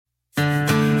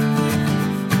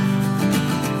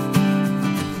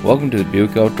Welcome to the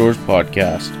Buick Outdoors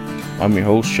Podcast. I'm your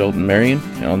host, Sheldon Marion,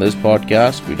 and on this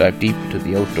podcast, we dive deep into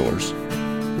the outdoors.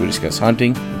 We discuss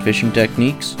hunting and fishing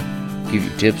techniques, give you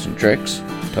tips and tricks,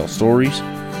 tell stories,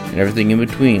 and everything in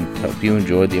between to help you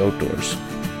enjoy the outdoors.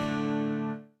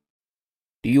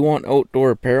 Do you want outdoor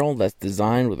apparel that's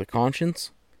designed with a conscience?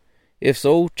 If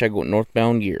so, check out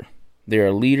Northbound Gear. They are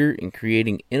a leader in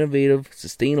creating innovative,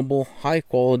 sustainable,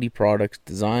 high-quality products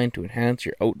designed to enhance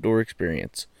your outdoor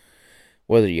experience.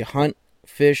 Whether you hunt,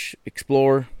 fish,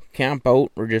 explore, camp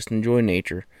out, or just enjoy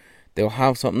nature, they'll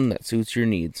have something that suits your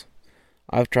needs.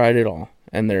 I've tried it all,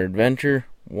 and their adventure,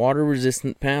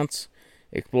 water-resistant pants,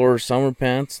 Explorer summer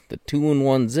pants, the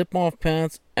 2-in-1 zip-off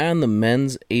pants, and the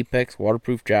men's Apex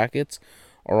waterproof jackets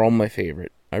are all my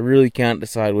favorite. I really can't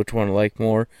decide which one I like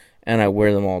more, and I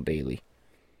wear them all daily.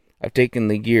 I've taken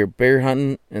the gear bear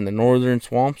hunting in the northern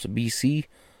swamps of BC,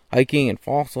 hiking and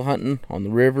fossil hunting on the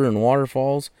river and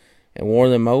waterfalls, and wore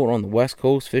them out on the west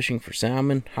coast fishing for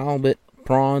salmon, halibut,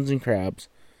 prawns, and crabs.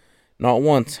 Not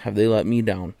once have they let me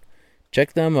down.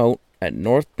 Check them out at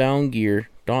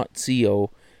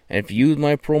northboundgear.co, and if you use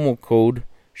my promo code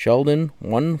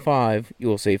Sheldon15, you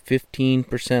will save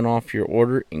 15% off your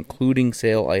order, including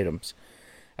sale items.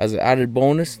 As an added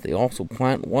bonus, they also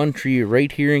plant one tree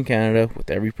right here in Canada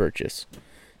with every purchase.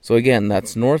 So again,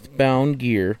 that's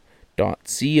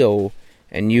northboundgear.co,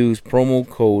 and use promo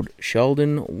code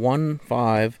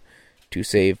Sheldon15 to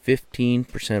save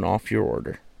 15% off your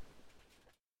order.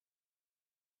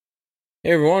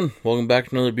 Hey everyone, welcome back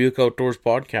to another Buick Outdoors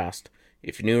podcast.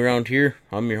 If you're new around here,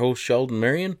 I'm your host Sheldon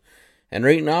Marion, and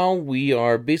right now we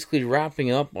are basically wrapping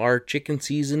up our chicken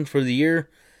season for the year.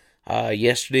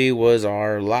 Yesterday was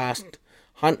our last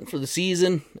hunt for the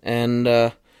season, and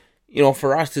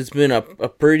for us it's been a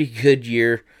pretty good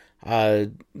year.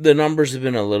 The numbers have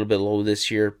been a little bit low this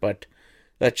year, but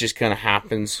that just kind of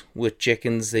happens with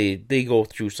chickens. They go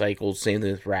through cycles, same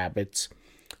thing with rabbits.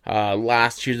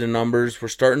 Last year the numbers were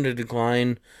starting to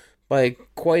decline by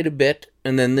quite a bit,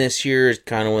 and then this year is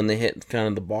kind of when they hit kind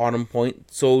of the bottom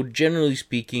point. So generally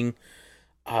speaking,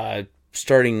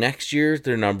 starting next year,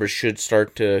 their numbers should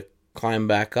start to climb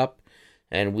back up,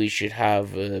 and we should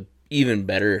have an even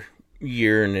better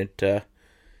year. And it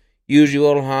usually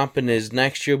what will happen is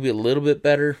next year will be a little bit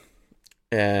better,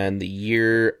 and the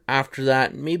year after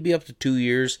that, maybe up to 2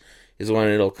 years, is when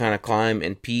it'll kind of climb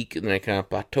and peak, and then it kind of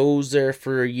plateaus there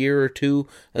for a year or two,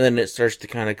 and then it starts to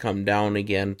kind of come down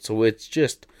again. So it's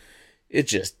just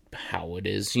how it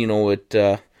is,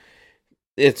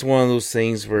 it's one of those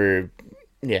things where,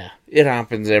 yeah, it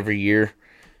happens every year.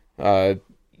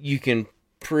 You can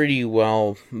pretty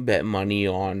well bet money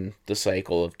on the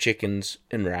cycle of chickens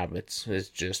and rabbits. It's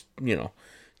just,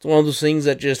 it's one of those things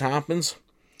that just happens.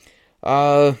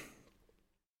 But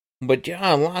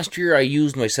yeah, last year I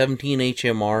used my 17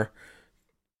 HMR,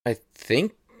 I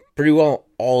think, pretty well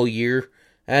all year.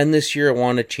 And this year I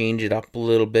want to change it up a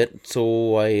little bit.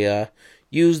 So I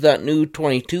used that new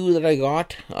 22 that I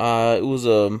got. It was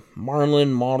a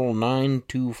Marlin Model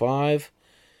 925.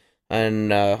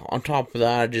 And on top of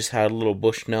that, I just had a little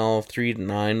Bushnell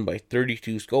 3-9 by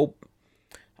 32 scope.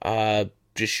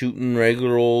 Just shooting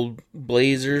regular old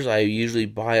blazers. I usually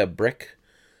buy a brick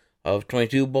of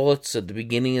 22 bullets at the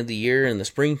beginning of the year in the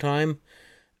springtime.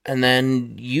 And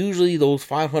then usually those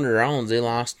 500 rounds, they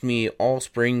last me all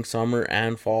spring, summer,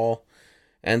 and fall,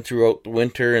 and throughout the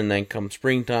winter. And then come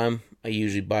springtime, I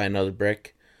usually buy another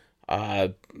brick.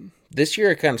 This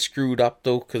year I kind of screwed up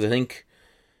though, because I think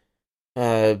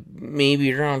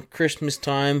maybe around Christmas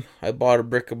time I bought a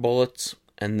brick of bullets,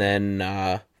 and then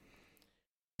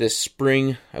this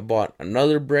spring I bought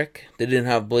another brick. They didn't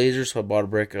have blazers, so I bought a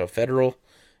brick of Federal,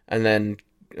 and then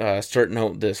starting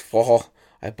out this fall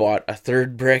I bought a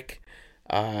third brick,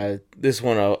 this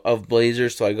one of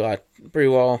blazers. So I got pretty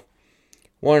well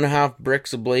 1.5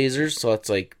 bricks of blazers, so that's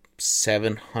like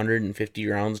 750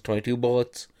 rounds of 22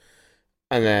 bullets,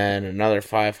 and then another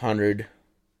 500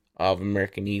 of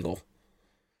American Eagle.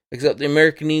 Except the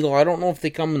American Eagle, I don't know if they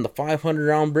come in the 500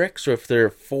 round bricks or if they're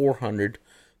 400.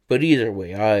 But either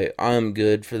way, I'm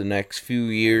good for the next few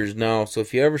years now. So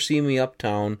if you ever see me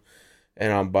uptown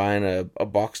and I'm buying a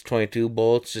box of 22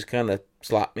 bullets, just kind of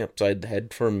slap me upside the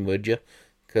head for me, would you?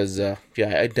 Because, yeah,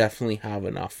 I definitely have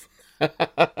enough.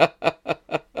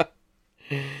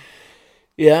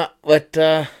 Yeah, but,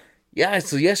 yeah,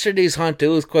 so yesterday's hunt, it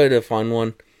was quite a fun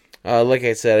one. Like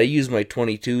I said, I used my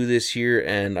 22 this year,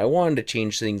 and I wanted to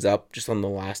change things up just on the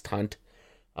last hunt.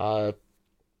 I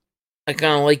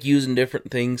kind of like using different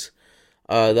things.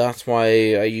 That's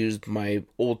why I used my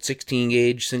old 16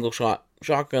 gauge single shot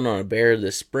shotgun on a bear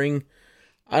this spring.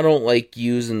 I don't like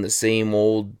using the same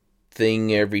old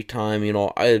thing every time.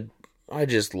 I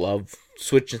just love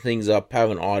switching things up,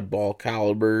 having oddball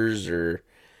calibers or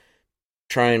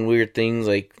trying weird things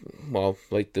like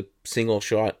the single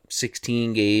shot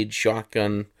 16 gauge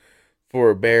shotgun for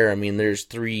a bear. I mean, there's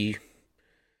three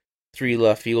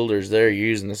left fielders there. You're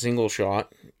using a single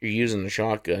shot, you're using a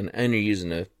shotgun, and you're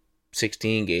using a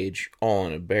 16 gauge all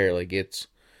in a bear. Like, it's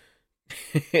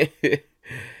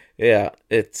yeah,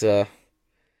 it's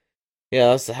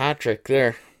that's the hat trick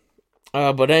there.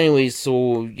 But anyways,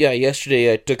 so yeah,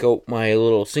 yesterday I took out my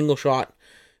little single shot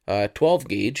 12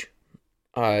 gauge.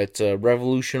 It's a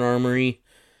Revolution Armory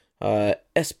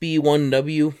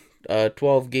SB1W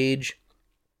 12 gauge.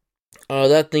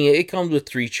 That thing, it comes with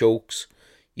 3 chokes.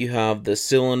 You have the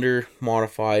cylinder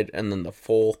modified and then the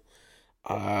full.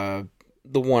 The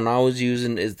one I was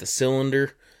using is the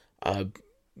cylinder.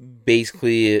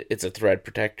 Basically, it's a thread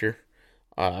protector.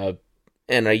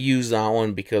 And I use that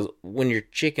one because when you're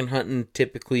chicken hunting,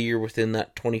 typically you're within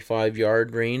that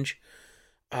 25-yard range.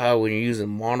 When you're using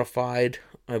modified,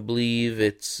 I believe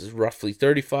it's roughly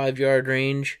 35-yard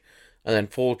range. And then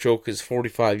full choke is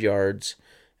 45 yards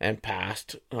and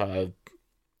past.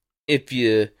 If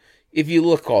you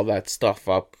look all that stuff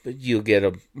up, you'll get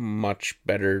a much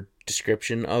better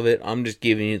description of it. I'm just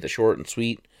giving you the short and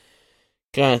sweet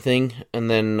kind of thing. And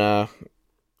then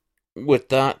with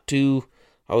that too,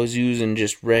 I was using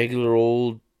just regular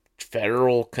old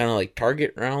Federal kind of like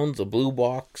target rounds, a blue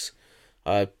box,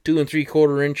 2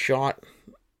 3/4 inch shot,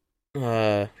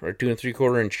 or 2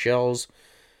 3/4 inch shells.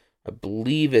 I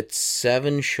believe it's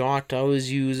 7 shot I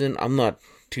was using. I'm not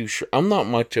too sure. I'm not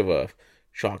much of a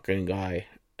shotgun guy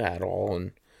at all,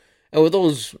 and with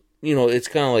those, it's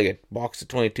kind of like a box of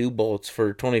 22 bullets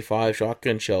for 25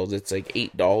 shotgun shells. It's like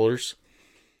 $8,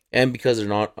 and because they're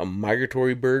not a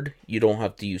migratory bird, you don't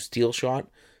have to use steel shot.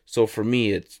 So for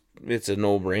me, it's a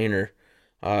no-brainer.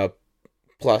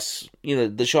 Plus,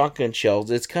 the shotgun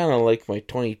shells, it's kind of like my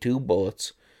 22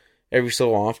 bullets. Every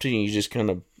so often, you just kind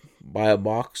of buy a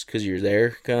box because you're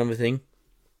there, kind of a thing.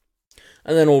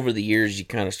 And then over the years, you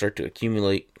kind of start to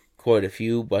accumulate quite a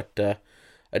few, but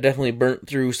I definitely burnt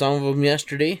through some of them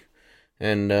yesterday,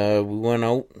 and we went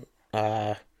out.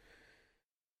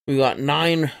 We got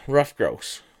 9 rough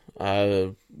grouse.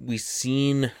 I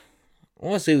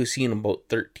want to say we've seen about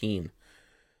 13.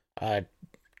 A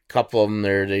couple of them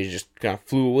there, they just kind of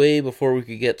flew away before we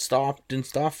could get stopped and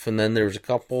stuff, and then there was a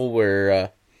couple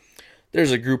where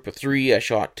there's a group of 3, I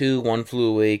shot 2, 1 flew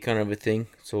away, kind of a thing.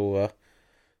 So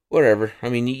whatever. I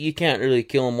mean, you can't really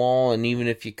kill them all, and even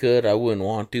if you could, I wouldn't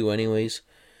want to anyways.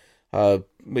 But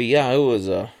yeah, it was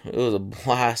a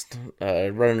blast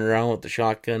running around with the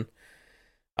shotgun.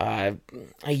 I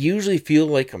usually feel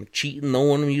like I'm cheating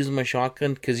though when I'm using my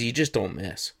shotgun because you just don't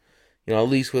miss. At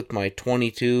least with my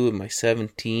 22 and my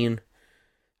 17.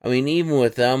 I mean, even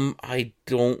with them, I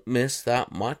don't miss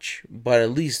that much, but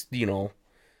at least,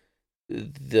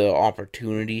 the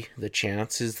opportunity, the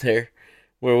chance is there.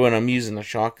 Where when I'm using a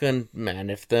shotgun, man,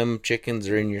 if them chickens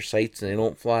are in your sights and they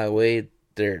don't fly away,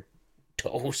 they're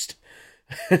toast.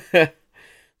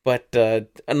 But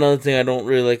another thing I don't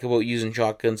really like about using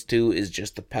shotguns too is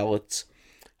just the pellets.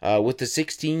 With the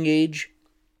 16 gauge,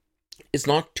 it's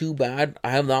not too bad.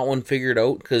 I have that one figured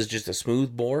out because it's just a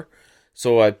smooth bore.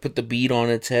 So I put the bead on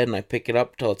its head and I pick it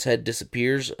up till its head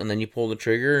disappears, and then you pull the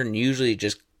trigger, and usually it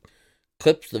just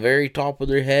clips the very top of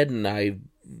their head, and I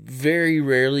very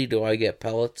rarely do I get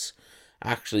pellets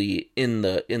actually in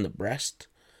the breast.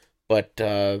 But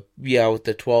yeah, with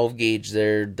the 12 gauge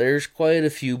there's quite a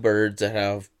few birds that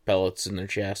have pellets in their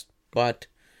chest. But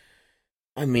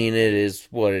I mean, it is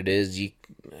what it is. You're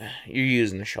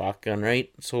using a shotgun,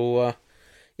 right? So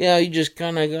yeah, you just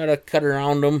kind of gotta cut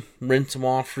around them, rinse them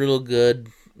off real good,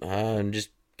 and just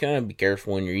kind of be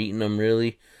careful when you're eating them,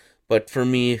 really. But for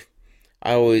me,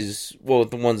 with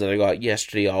the ones that I got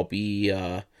yesterday, I'll be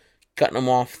cutting them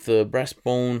off the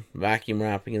breastbone, vacuum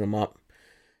wrapping them up.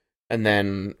 And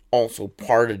then also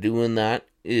part of doing that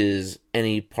is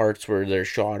any parts where they're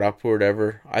shot up or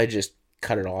whatever, I just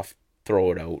cut it off,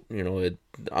 throw it out.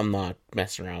 I'm not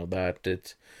messing around with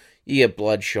that. You get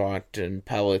bloodshot and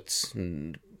pellets,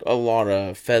 and a lot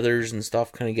of feathers and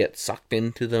stuff kind of get sucked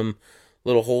into them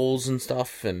little holes and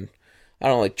stuff, and I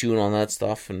don't like chewing on that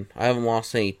stuff, and I haven't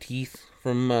lost any teeth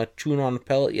from chewing on a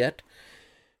pellet yet.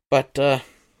 But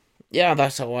yeah,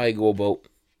 that's how I go about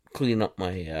cleaning up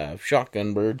my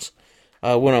shotgun birds.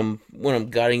 When I'm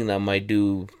gutting them, I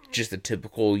do just the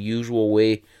typical usual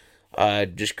way.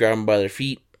 Just grab them by their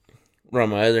feet, run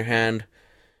my other hand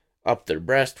up their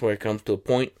breast where it comes to a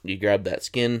point. You grab that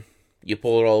skin, you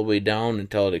pull it all the way down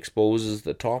until it exposes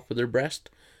the top of their breast,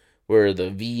 where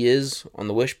the V is on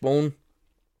the wishbone.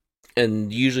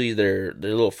 and usually their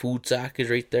little food sack is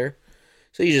right there.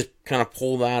 So you just kind of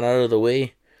pull that out of the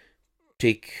way.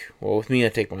 With me, I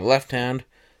take my left hand,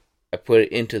 I put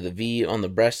it into the V on the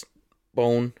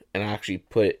breastbone, and I actually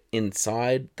put it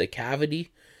inside the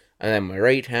cavity. And then my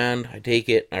right hand, I take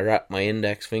it, I wrap my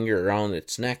index finger around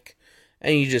its neck,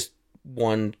 and you just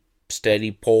one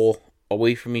steady pull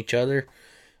away from each other.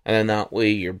 And then that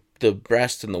way the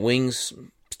breast and the wings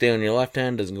stay on your left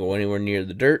hand, doesn't go anywhere near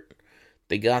the dirt.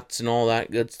 The guts and all that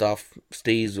good stuff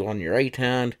stays on your right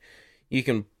hand. You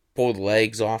can pull the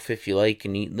legs off if you like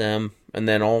and eat them. And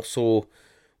then also,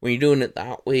 when you're doing it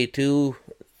that way too,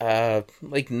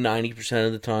 like 90%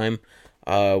 of the time,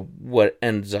 what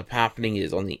ends up happening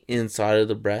is on the inside of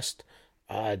the breast,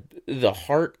 the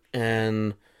heart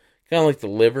and kind of like the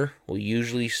liver will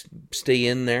usually stay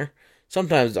in there.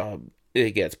 Sometimes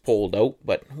it gets pulled out,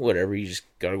 but whatever, you just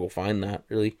gotta go find that,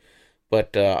 really.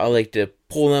 But I like to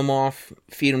pull them off,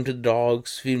 feed them to the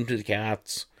dogs, feed them to the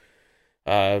cats.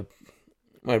 My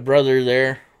brother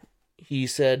there, he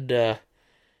said,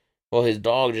 his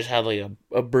dog just had like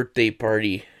a birthday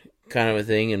party kind of a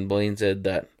thing, and Blaine said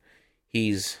that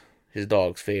he's his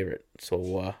dog's favorite.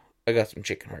 So I got some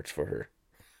chicken hearts for her.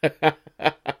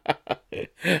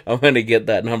 I'm going to get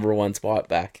that number one spot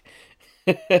back.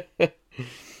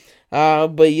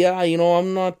 But yeah,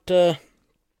 I'm not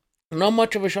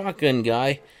much of a shotgun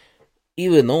guy,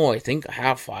 even though I think I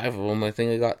have 5 of them. I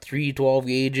think I got 3 12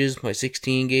 gauges, my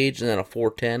 16 gauge, and then a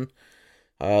 410.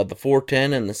 The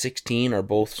 410 and the 16 are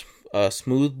both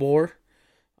smooth bore.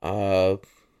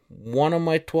 One of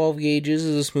my 12 gauges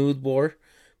is a smooth bore,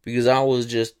 because that was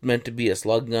just meant to be a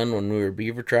slug gun when we were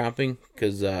beaver trapping,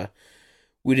 because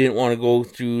we didn't want to go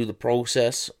through the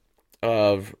process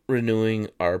of renewing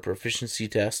our proficiency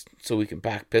test so we can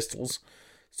pack pistols.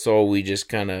 So we just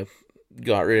kind of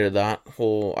got rid of that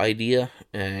whole idea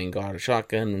and got a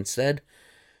shotgun instead.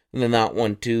 And then that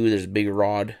one too, there's a big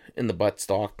rod in the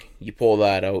buttstock. You pull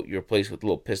that out, you replace with a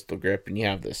little pistol grip, and you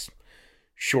have this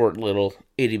short little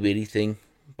itty bitty thing.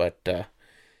 But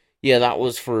yeah, that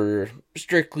was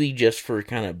strictly just for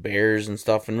kind of bears and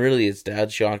stuff. And really, it's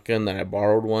Dad's shotgun that I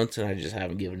borrowed once, and I just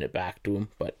haven't given it back to him.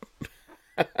 But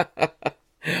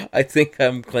I think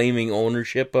I'm claiming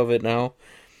ownership of it now.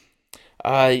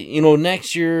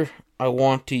 Next year I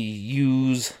want to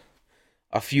use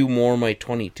a few more of my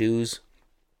 22s.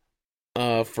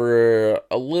 For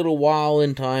a little while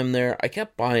in time there, I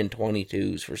kept buying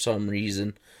 22s for some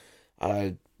reason.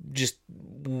 Just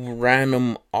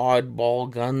random oddball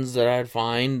guns that I'd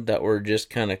find that were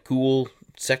just kind of cool,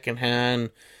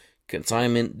 secondhand,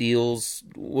 consignment deals,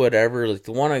 whatever. Like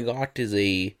the one I got is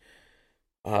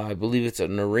I believe it's a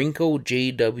Norinco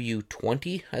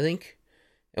JW20, I think.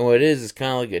 And what it is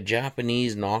kind of like a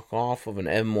Japanese knockoff of an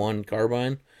M1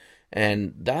 carbine.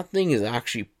 And that thing is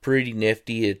actually pretty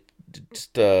nifty. It's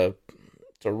a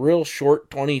real short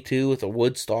 22 with a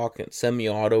wood stock and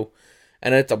semi-auto.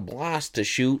 And it's a blast to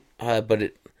shoot, but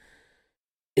it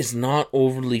is not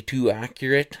overly too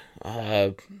accurate.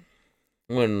 I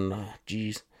want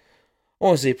to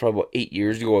say probably about 8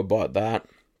 years ago I bought that.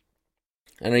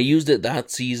 And I used it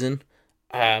that season.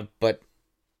 But,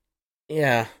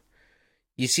 yeah,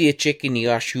 you see a chicken, you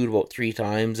gotta shoot about 3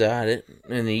 times at it.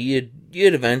 And you'd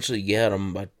eventually get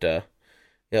them, but,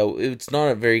 it's not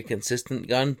a very consistent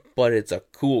gun, but it's a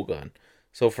cool gun.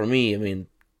 So for me, I mean,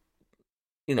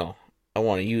 I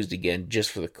want to use it again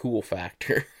just for the cool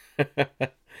factor.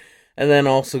 And then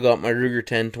also got my Ruger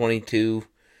 1022.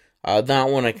 That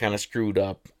one I kind of screwed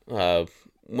up.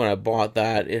 When I bought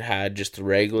that, it had just the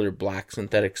regular black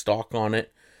synthetic stock on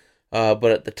it. But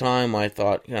at the time, I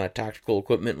thought kind of tactical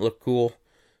equipment looked cool.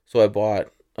 So I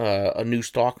bought a new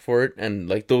stock for it. And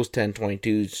like those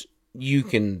 1022s, you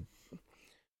can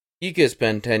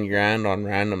spend 10 grand on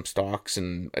random stocks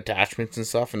and attachments and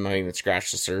stuff and not even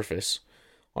scratch the surface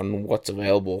on what's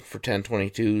available for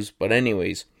 1022s. But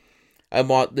anyways, I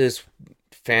bought this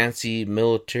fancy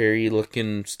military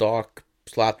looking stock,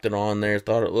 slapped it on there,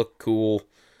 thought it looked cool,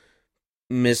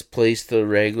 misplaced the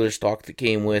regular stock that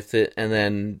came with it, and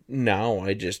then now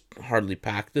I just hardly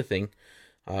pack the thing,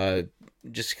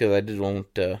 just because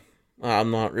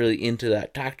I'm not really into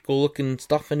that tactical looking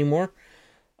stuff anymore.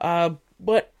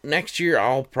 But next year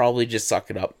I'll probably just suck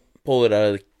it up, pull it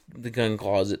out of the gun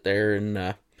closet there,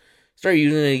 and start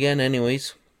using it again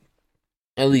anyways.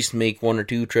 At least make 1 or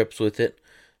 2 trips with it.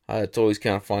 It's always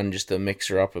kind of fun just to mix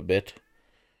her up a bit.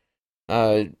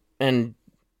 And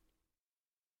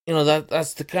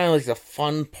that's the kind of like the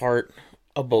fun part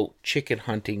about chicken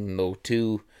hunting though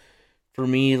too. For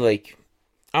me, like,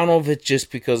 I don't know if it's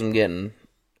just because I'm getting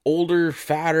older,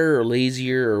 fatter, or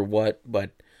lazier or what,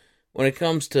 but when it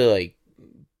comes to like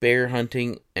bear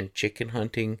hunting and chicken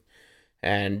hunting,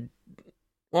 and,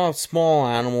 well, small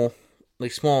animal,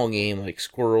 like small game, like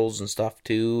squirrels and stuff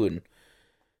too, and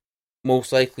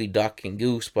most likely duck and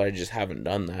goose, but I just haven't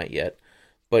done that yet.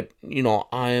 But,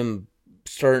 I am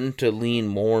starting to lean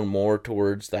more and more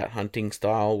towards that hunting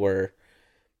style where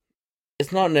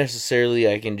it's not necessarily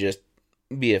I can just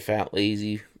be a fat,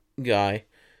 lazy guy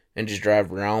and just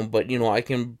drive around, but, I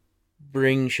can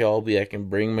bring Shelby, I can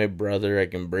bring my brother, I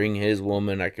can bring his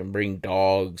woman, I can bring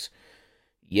dogs.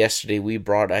 Yesterday we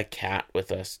brought a cat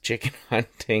with us chicken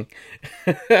hunting.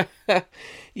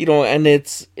 And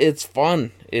it's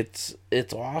fun. It's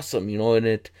awesome, and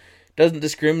it doesn't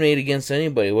discriminate against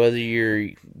anybody, whether you're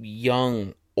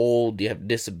young, old, you have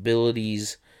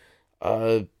disabilities,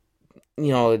 uh,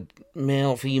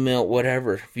 male, female,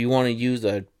 whatever. If you want to use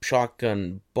a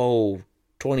shotgun, bow,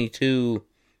 22,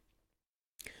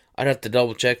 I'd have to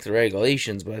double check the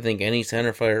regulations, but I think any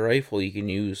centerfire rifle you can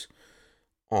use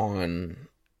on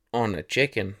a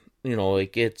chicken.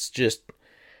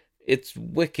 It's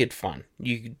wicked fun.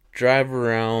 You can drive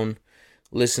around,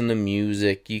 listen to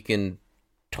music, you can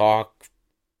talk,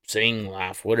 sing,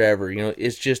 laugh, whatever.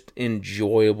 It's just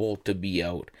enjoyable to be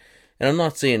out. And I'm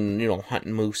not saying,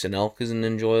 hunting moose and elk isn't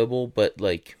enjoyable, but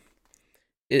like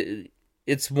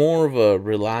it's more of a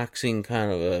relaxing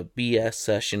kind of a BS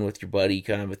session with your buddy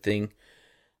kind of a thing.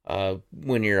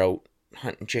 When you're out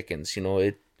hunting chickens,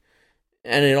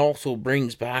 and it also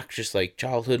brings back just like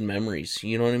childhood memories.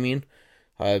 You know what I mean?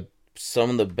 Some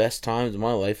of the best times of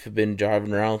my life have been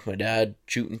driving around with my dad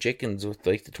shooting chickens with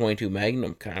like the 22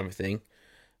 Magnum kind of thing.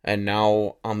 And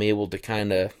now I'm able to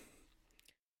kind of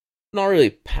not really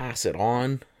pass it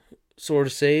on, sort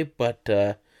of say, but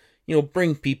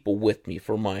bring people with me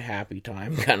for my happy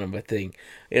time kind of a thing.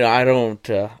 I don't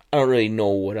really know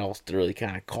what else to really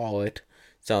kind of call it.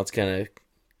 Sounds kind of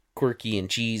quirky and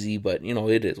cheesy, but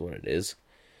it is what it is.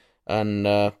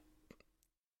 And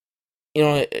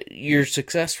your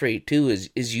success rate too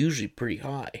is usually pretty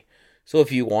high. So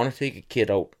if you want to take a kid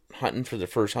out hunting for the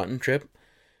first hunting trip,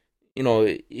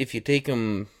 if you take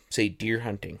them, say, deer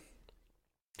hunting,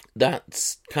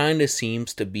 that kind of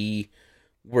seems to be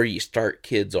where you start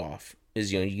kids off.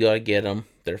 Is you gotta get them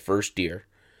their first deer.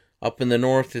 Up in the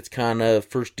north, it's kind of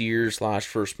first deer /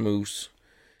 first moose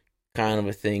kind of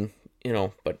a thing,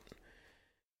 But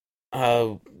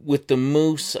with the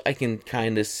moose, I can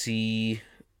kind of see,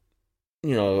 a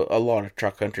lot of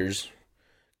truck hunters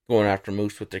going after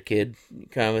moose with their kid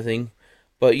kind of a thing.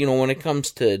 But, when it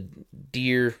comes to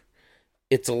deer,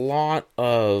 it's a lot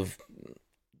of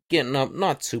getting up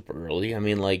not super early. I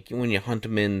mean, like when you hunt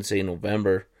them in, say,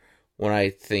 November, when I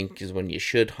think is when you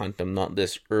should hunt them, not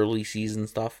this early season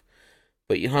stuff.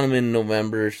 But you hunt them in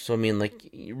November, so I mean, like,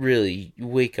 really, you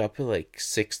wake up at like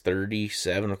 6:30,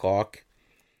 7 o'clock,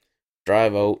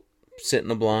 drive out, sit in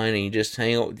the blind, and you just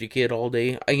hang out with your kid all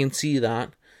day. I can see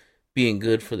that being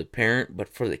good for the parent, but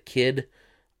for the kid,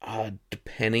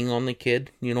 depending on the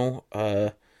kid,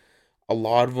 a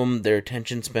lot of them, their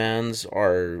attention spans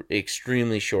are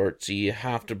extremely short, so you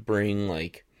have to bring,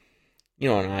 like, an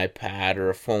iPad or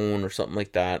a phone or something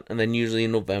like that. And then usually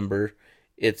in November,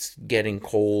 it's getting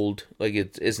cold. Like,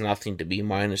 it's nothing to be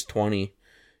 -20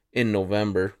 in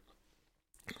November.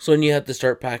 So then you have to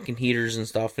start packing heaters and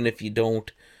stuff, and if you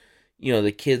don't,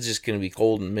 the kid's just going to be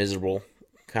cold and miserable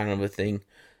kind of a thing.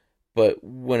 But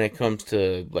when it comes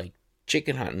to, like,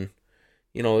 chicken hunting,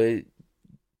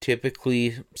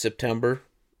 typically September,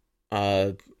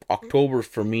 October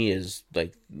for me is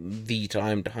like the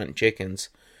time to hunt chickens.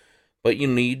 But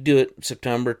you do it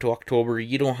September to October.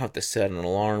 You don't have to set an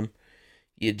alarm.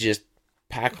 You just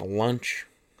pack a lunch,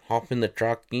 hop in the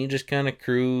truck, and you just kind of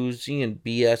cruise. You can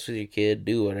BS with your kid,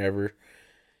 do whatever,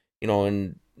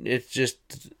 and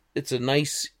it's a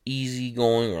nice, easy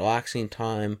going, relaxing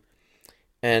time.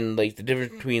 And like the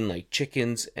difference between like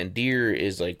chickens and deer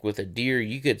is like with a deer,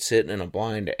 you could sit in a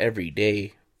blind every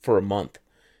day for a month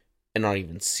and not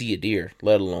even see a deer,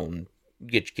 let alone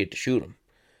get your kid to shoot them.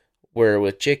 Where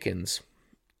with chickens,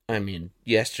 I mean,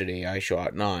 yesterday I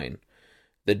shot 9.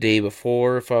 The day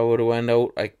before, if I would have went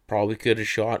out, I probably could have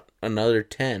shot another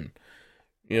 10.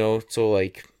 So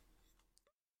like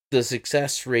the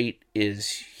success rate is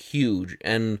huge,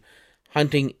 and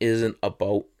hunting isn't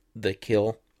about the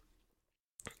kill.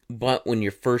 But when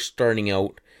you're first starting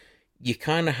out, you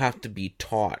kind of have to be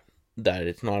taught that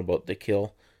it's not about the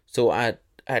kill. So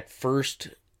at first,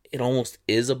 it almost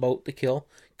is about the kill,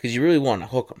 because you really want to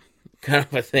hook them, kind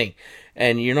of a thing.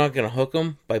 And you're not going to hook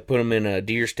them by putting them in a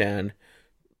deer stand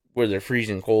where they're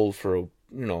freezing cold for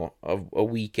a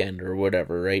weekend or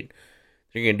whatever, right?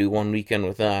 You're going to do one weekend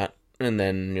with that, And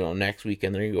then, next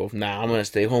weekend there you go, nah, I'm going to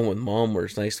stay home with mom where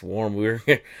it's nice and warm. We're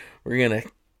going to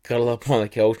cuddle up on the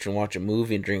couch and watch a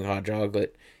movie and drink hot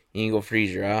chocolate. You can go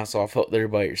freeze your ass off out there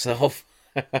by yourself.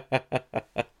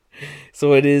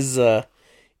 So it is a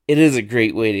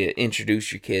great way to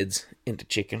introduce your kids into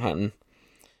chicken hunting.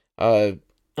 I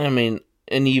mean,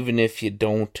 and even if you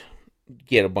don't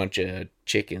get a bunch of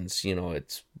chickens,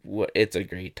 it's a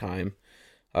great time.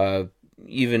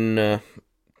 Even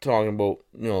talking about,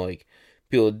 like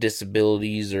people with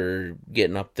disabilities or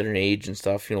getting up there in age and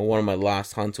stuff. One of my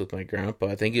last hunts with my grandpa,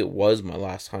 I think it was my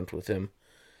last hunt with him,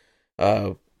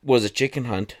 was a chicken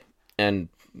hunt. And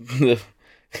the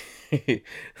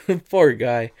poor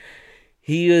guy,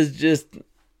 he was just,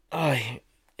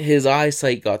 his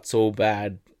eyesight got so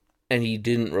bad, and he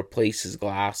didn't replace his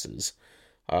glasses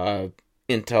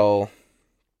until,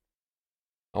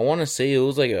 I want to say it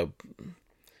was like a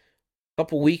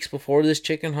couple weeks before this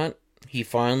chicken hunt. He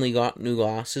finally got new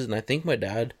glasses, and I think my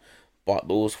dad bought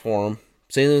those for him.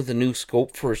 Same with the new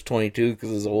scope for his 22, because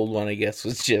his old one, I guess,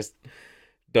 was just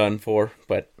done for.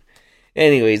 But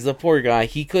anyways, the poor guy,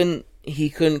 he couldn't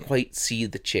quite see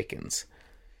the chickens.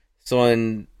 So,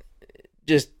 and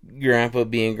just grandpa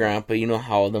being grandpa, you know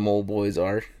how them old boys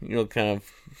are, kind of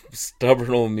stubborn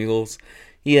old mules.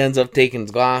 He ends up taking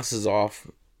his glasses off,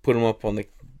 put them up on the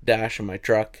dash of my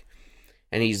truck,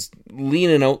 and he's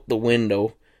leaning out the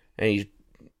window, and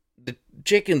the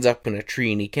chicken's up in a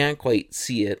tree, and he can't quite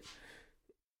see it.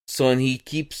 So, and he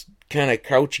keeps kind of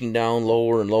crouching down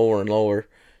lower and lower and lower,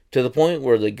 to the point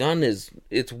where the gun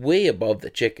it's way above the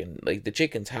chicken. Like, the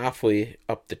chicken's halfway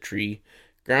up the tree.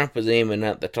 Grandpa's aiming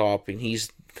at the top, and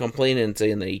he's complaining and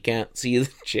saying that he can't see the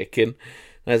chicken.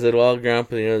 And I said, well,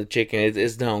 Grandpa, the chicken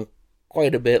is down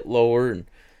quite a bit lower. And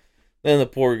then the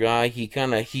poor guy, he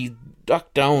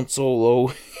ducked down so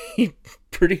low, he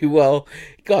pretty well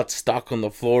got stuck on the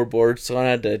floorboard. So I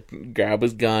had to grab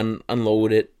his gun,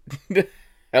 unload it,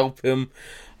 help him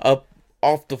up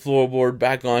off the floorboard,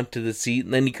 back onto the seat.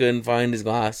 And then he couldn't find his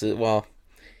glasses. Well,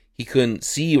 he couldn't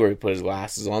see where he put his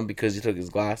glasses on because he took his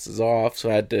glasses off.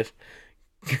 So I had to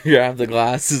grab the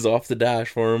glasses off the dash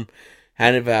for him,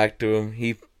 hand it back to him.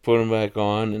 He put them back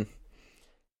on, and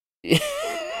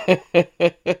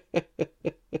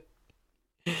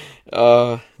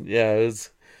yeah, it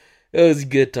was a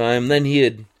good time. Then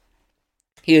he'd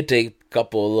take a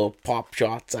couple of little pop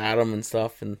shots at him and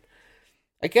stuff, and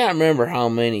I can't remember how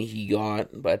many he got,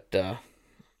 but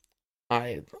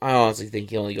I honestly think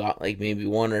he only got like maybe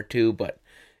one or two, but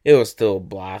it was still a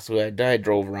blast. I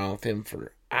drove around with him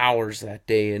for hours that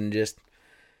day and just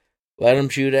let him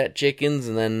shoot at chickens,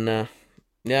 and then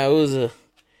yeah, it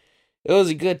was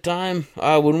a good time.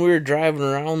 When we were driving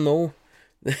around though,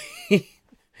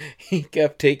 he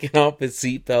kept taking off his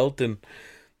seatbelt, and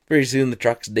pretty soon the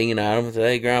truck's dinging at him and said,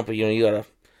 "Hey, Grandpa, you gotta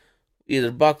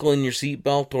either buckle in your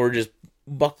seatbelt or just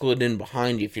buckle it in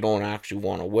behind you if you don't actually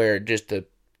want to wear it, just to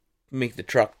make the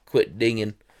truck quit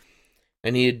dinging."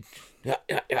 And he'd, yeah,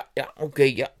 okay,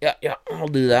 yeah, I'll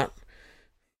do that.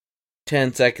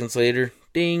 10 seconds later,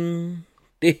 ding,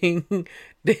 ding,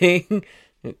 ding.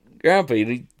 Grandpa,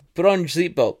 you put on your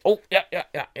seatbelt. Oh, yeah,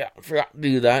 I forgot to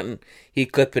do that. And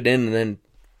he'd clip it in and then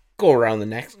go around the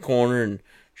next corner, and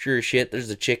sure as shit, there's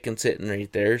a chicken sitting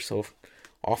right there. So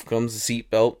off comes the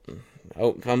seatbelt, and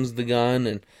out comes the gun,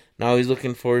 and now he's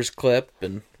looking for his clip,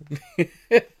 and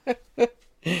it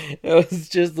was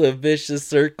just a vicious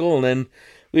circle. And then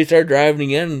we started driving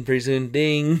again, and pretty soon,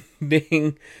 ding,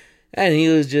 ding, and he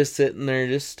was just sitting there,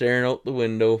 just staring out the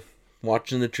window,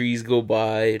 watching the trees go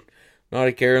by, not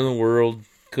a care in the world,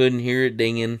 couldn't hear it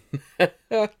dinging.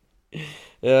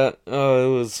 Yeah,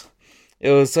 oh, it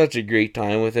was such a great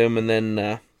time with him. And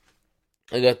then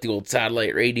I got the old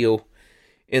satellite radio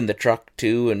in the truck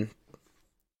too, and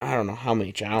I don't know how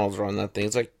many channels are on that thing.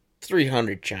 It's like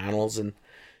 300 channels, and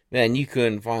man, you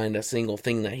couldn't find a single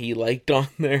thing that he liked on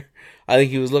there. I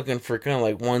think he was looking for kind of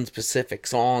like one specific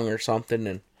song or something,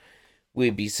 and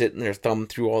we'd be sitting there thumbing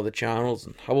through all the channels,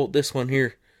 and how about this one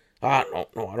here? No, I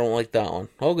don't like that one.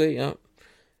 Okay, yeah.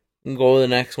 And go to the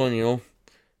next one,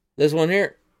 This one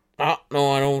here? No,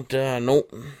 I don't,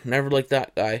 nope, never liked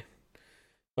that guy.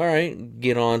 Alright,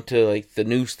 get on to like the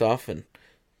new stuff, and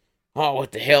oh,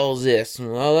 what the hell is this?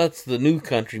 Well, that's the new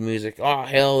country music. Oh,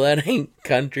 hell, that ain't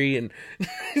country. And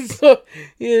so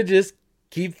you just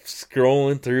keep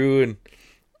scrolling through,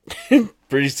 and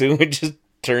pretty soon we just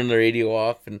turned the radio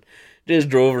off and just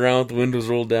drove around with the windows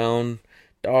rolled down,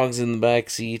 dogs in the back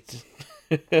seat.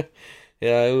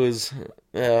 Yeah, it was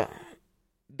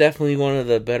definitely one of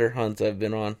the better hunts I've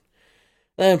been on.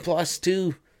 And plus,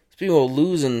 too, speaking of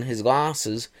losing his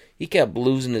glasses, he kept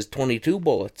losing his 22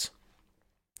 bullets.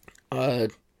 I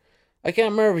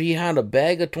can't remember if he had a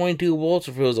bag of 22 bullets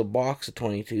or if it was a box of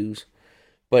 22s.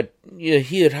 But yeah,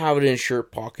 he'd have it in his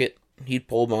shirt pocket. He'd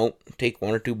pull them out, take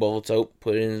one or two bullets out,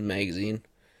 put it in his magazine.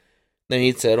 Then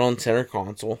he'd set on center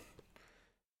console.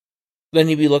 Then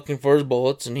he'd be looking for his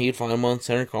bullets, and he'd find them on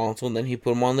center console, and then he'd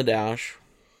put them on the dash.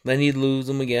 Then he'd lose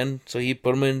them again, so he'd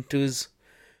put them into his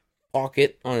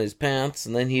pocket on his pants,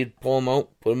 and then he'd pull them out,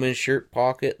 put them in his shirt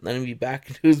pocket, and then he'd be back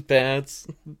into his pants.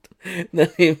 Then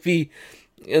he'd be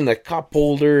in the cup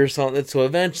holder or something. So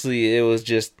eventually it was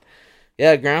just,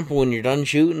 yeah, Grandpa, when you're done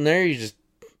shooting there, you just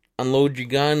unload your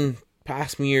gun,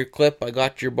 pass me your clip, I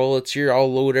got your bullets here,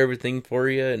 I'll load everything for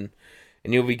you, and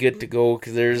you'll be good to go.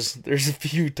 Because there's a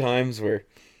few times where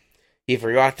he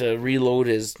forgot to reload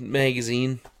his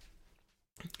magazine,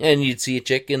 and you'd see a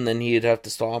chicken, then he'd have to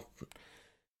stop,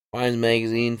 find his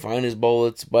magazine, find his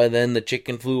bullets. By then the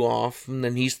chicken flew off, and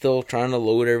then he's still trying to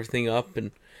load everything up,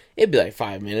 and it'd be like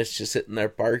 5 minutes just sitting there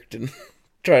parked, and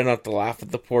try not to laugh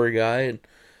at the poor guy. And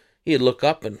he'd look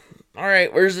up and, all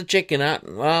right, where's the chicken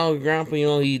at? Well,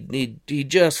 Grandpa, he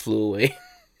just flew away.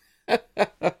 And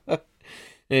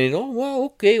he'd, oh, well,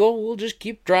 okay, well, we'll just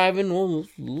keep driving. We'll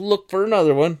look for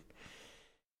another one.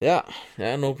 Yeah,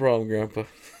 no problem, Grandpa.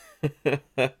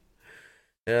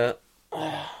 Yeah.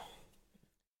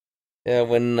 Yeah,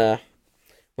 when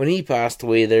he passed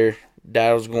away there,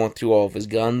 Dad was going through all of his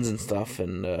guns and stuff,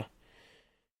 and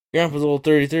Grandpa's old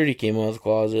 30-30 came out of the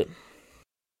closet.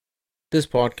 This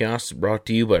podcast is brought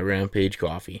to you by Rampage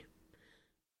Coffee.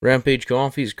 Rampage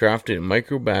Coffee is crafted in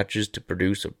micro batches to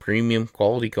produce a premium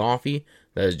quality coffee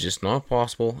that is just not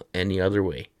possible any other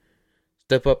way.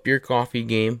 Step up your coffee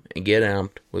game and get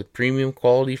amped with premium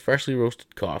quality freshly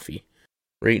roasted coffee.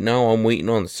 Right now I'm waiting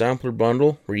on the sampler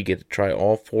bundle where you get to try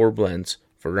all 4 blends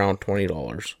for around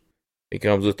 $20. It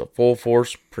comes with a Full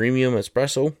Force Premium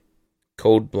Espresso,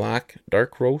 Code Black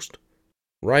Dark Roast,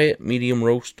 Riot Medium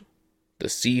Roast, the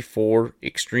C4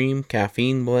 Extreme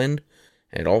Caffeine Blend,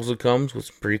 and it also comes with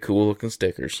some pretty cool looking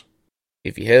stickers.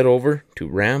 If you head over to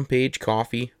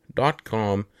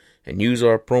rampagecoffee.com and use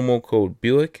our promo code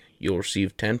Buick, you'll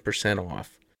receive 10%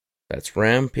 off. That's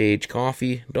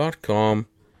rampagecoffee.com,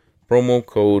 promo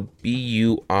code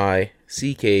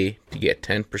BUICK to get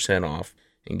 10% off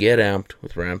and get amped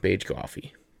with Rampage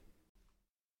Coffee.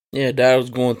 Yeah, Dad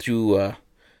was going through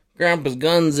Grandpa's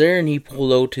guns there, and he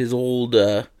pulled out his old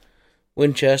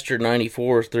Winchester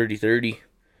 94 30-30.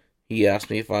 He asked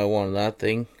me if I wanted that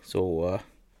thing, so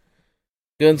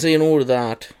couldn't say no to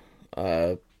that.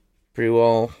 Pretty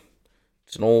well,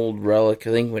 it's an old relic.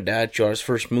 I think my dad shot his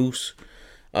first moose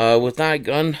with that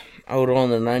gun out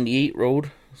on the 98 road.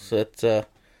 So it's a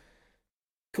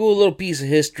cool little piece of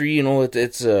history. You know,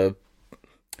 it's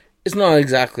not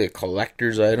exactly a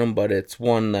collector's item, but it's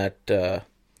one that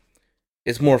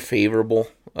it's more favorable.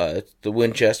 It's the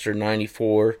Winchester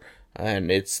 94, and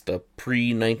it's the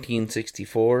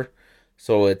pre-1964.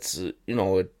 So it's,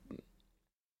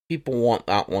 people want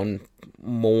that one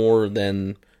more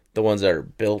than the ones that are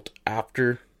built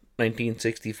after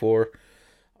 1964.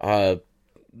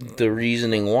 The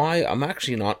reasoning why, I'm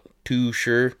actually not too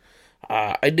sure.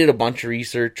 I did a bunch of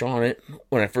research on it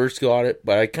when I first got it,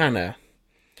 but I kind of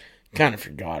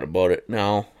forgot about it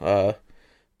now. But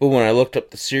when I looked up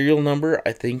the serial number,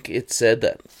 I think it said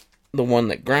that the one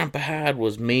that Grandpa had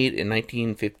was made in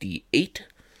 1958.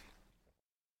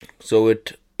 So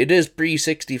it is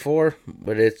pre-64,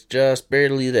 but it's just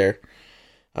barely there.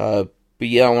 But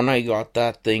yeah, when I got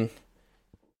that thing,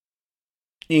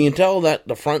 you can tell that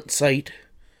the front sight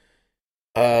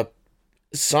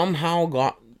somehow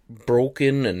got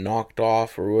broken and knocked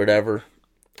off or whatever.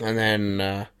 And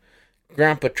then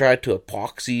Grandpa tried to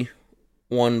epoxy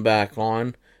one back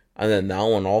on, and then that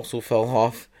one also fell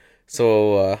off.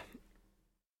 So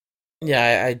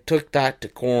yeah, I took that to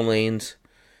Coral Lanes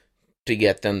to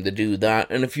get them to do that,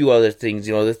 and a few other things.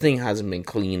 The thing hasn't been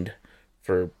cleaned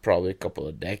for probably a couple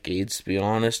of decades, to be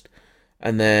honest.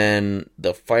 And then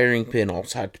the firing pin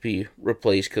also had to be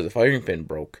replaced because the firing pin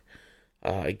broke.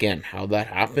 Again, how that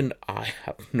happened, I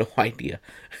have no idea.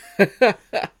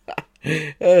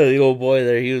 The old boy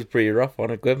there, he was pretty rough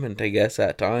on equipment, I guess,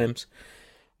 at times.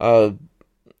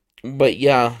 But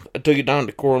yeah, I took it down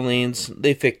to Coral Lanes.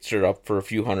 They fixed it up for a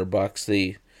few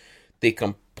 $100. They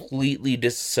completely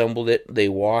disassembled it. They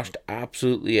washed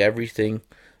absolutely everything.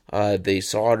 They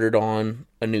soldered on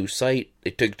a new sight.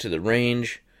 They took it to the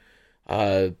range.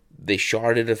 They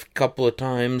shot it a couple of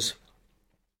times.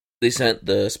 They sent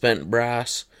the spent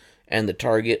brass and the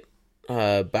target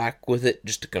back with it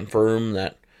just to confirm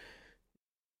that,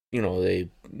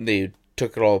 they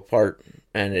took it all apart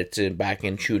and it's back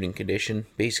in shooting condition,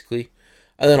 basically.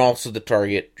 And then also the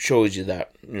target shows you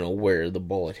that, where the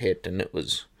bullet hit, and it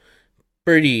was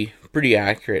pretty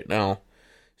accurate now.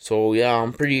 So yeah,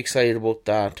 I'm pretty excited about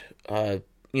that. I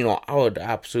would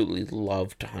absolutely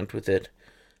love to hunt with it.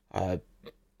 I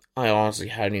honestly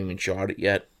hadn't even shot it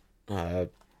yet. I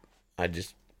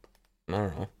don't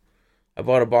know. I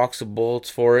bought a box of bullets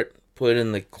for it, put it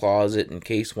in the closet in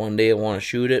case one day I want to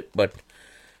shoot it, but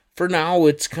for now,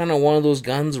 it's kind of one of those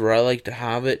guns where I like to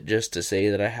have it just to say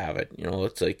that I have it.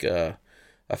 It's like a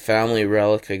family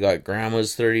relic. I got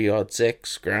grandma's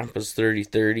 30-06, grandpa's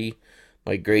 30-30,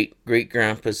 my great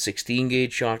grandpa's 16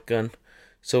 gauge shotgun.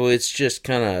 So it's just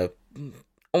kind of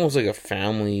almost like a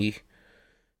family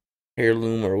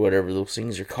heirloom or whatever those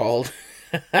things are called.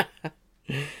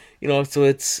 So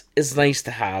it's nice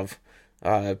to have.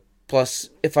 Plus,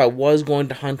 if I was going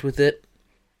to hunt with it,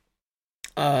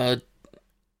 I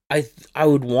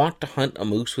would want to hunt a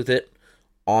moose with it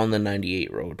on the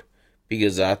 98 road,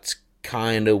 because that's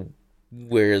kind of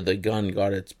where the gun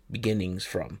got its beginnings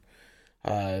from.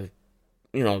 Grandpa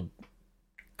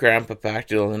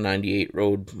packed it on the 98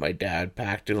 road. My dad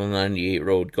packed it on the 98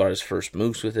 road. Got his first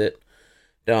moose with it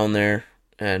down there,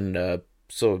 and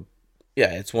so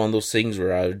yeah, it's one of those things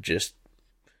where I would just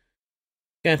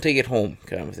can't take it home,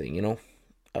 kind of thing,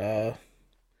 But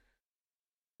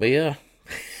yeah.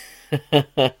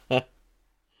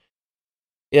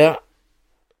 Yeah,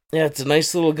 it's a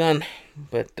nice little gun,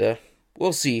 but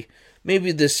we'll see.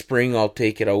 Maybe this spring I'll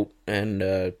take it out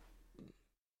and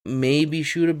maybe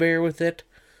shoot a bear with it.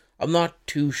 I'm not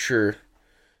too sure,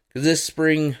 because this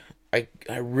spring I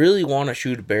really want to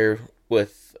shoot a bear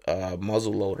with a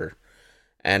muzzle loader,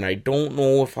 and I don't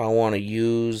know if I want to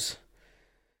use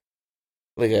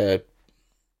like a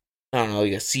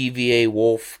CVA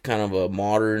Wolf, kind of a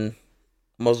modern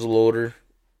muzzleloader,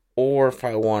 or if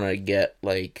I want to get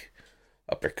like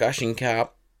a percussion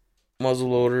cap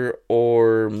muzzleloader,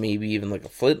 or maybe even like a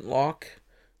flintlock.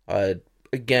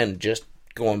 Again, just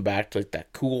going back to like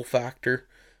that cool factor,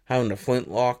 having a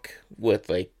flintlock with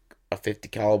like a 50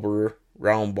 caliber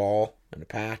round ball and a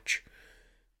patch.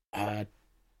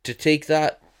 To take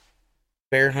that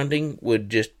bear hunting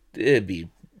it'd be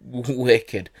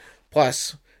wicked.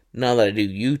 Plus, now that I do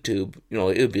YouTube, it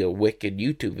would be a wicked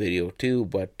YouTube video too.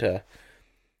 But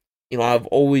I've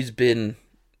always been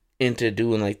into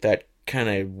doing like that kind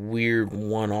of weird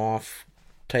one-off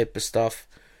type of stuff.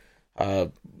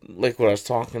 Like what I was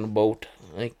talking about,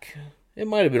 like it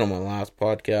might have been on my last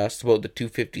podcast about the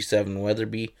 257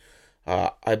 Weatherby.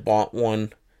 I bought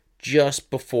one just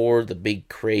before the big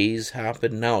craze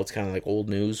happened. Now it's kind of like old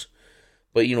news,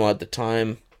 but at the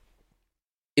time,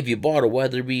 if you bought a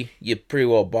Weatherby, you pretty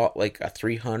well bought like a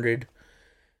 300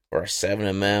 or a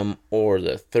 7mm or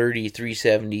the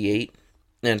 378.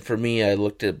 And for me, I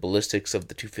looked at ballistics of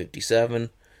the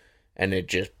 257, and it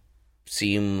just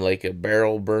seemed like a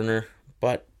barrel burner,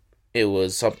 but it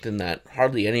was something that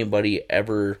hardly anybody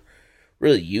ever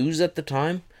really used at the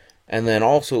time. And then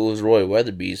also it was Roy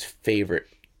Weatherby's favorite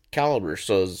caliber,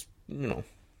 so it was,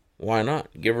 why not?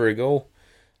 Give her a go.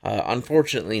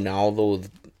 Unfortunately now, though,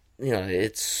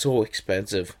 it's so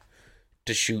expensive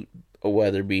to shoot a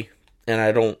Weatherby, and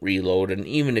I don't reload, and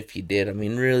even if you did, I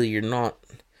mean, really, you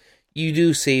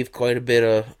do save quite a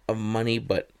bit of money,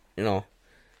 but,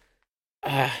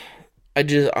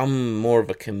 I'm more of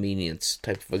a convenience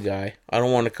type of a guy. I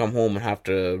don't want to come home and have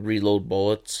to reload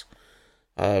bullets,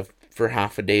 for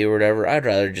half a day or whatever. I'd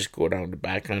rather just go down to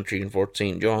backcountry in Fort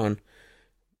St. John,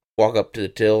 walk up to the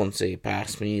till and say,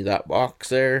 pass me that box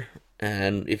there,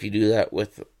 and if you do that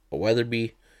with a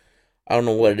Weatherby, I don't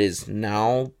know what it is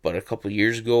now, but a couple of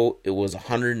years ago, it was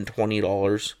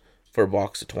 $120 for a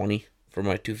box of 20 for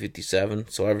my 257.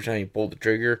 So every time you pull the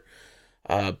trigger,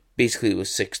 basically it was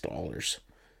 $6.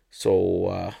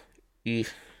 So,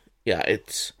 yeah,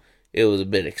 it was a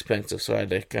bit expensive, so I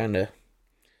had to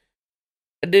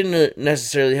I didn't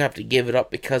necessarily have to give it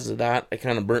up because of that. I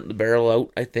kind of burnt the barrel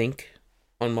out, I think,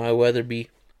 on my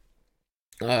Weatherby.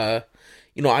 I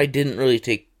didn't really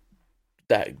take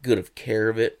that good of care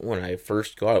of it when I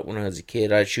first got it when I was a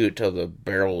kid. I'd shoot it till the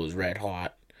barrel was red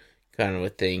hot, kind of a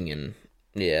thing, and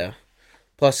yeah.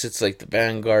 Plus, it's like the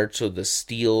Vanguard, so the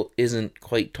steel isn't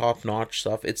quite top-notch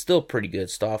stuff. It's still pretty good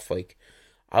stuff. Like,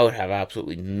 I would have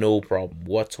absolutely no problem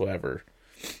whatsoever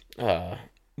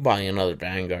buying another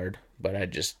Vanguard, but I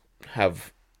just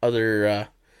have other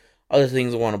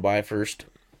things I want to buy first.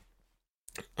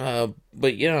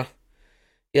 But yeah,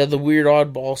 the weird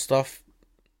oddball stuff.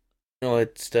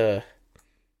 It's I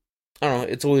don't know.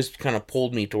 It's always kind of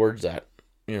pulled me towards that.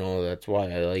 That's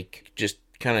why I like just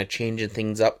kind of changing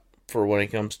things up for when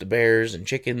it comes to bears and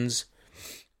chickens.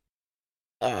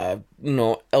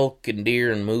 elk and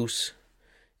deer and moose.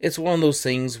 It's one of those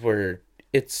things where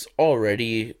it's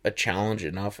already a challenge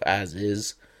enough as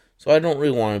is. So I don't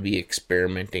really want to be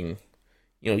experimenting,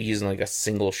 using like a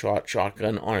single shot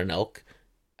shotgun on an elk.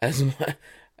 As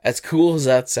as cool as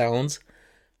that sounds,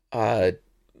 uh,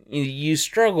 you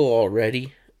struggle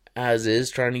already as is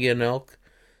trying to get an elk.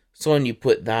 So when you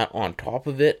put that on top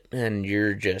of it, and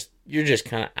you're just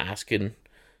kind of asking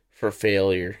for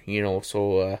failure,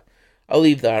 So I'll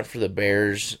leave that for the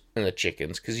bears and the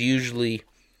chickens, because usually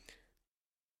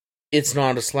it's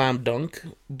not a slam dunk,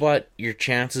 but your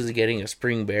chances of getting a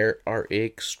spring bear are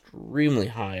extremely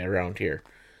high around here.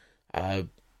 Uh,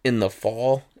 in the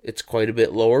fall, it's quite a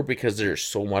bit lower because there's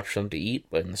so much for them to eat,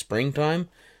 but in the springtime,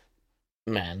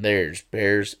 man, there's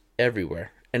bears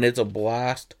everywhere, and it's a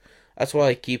blast. That's why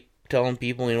I keep telling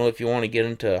people, if you want to get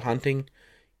into hunting,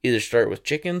 either start with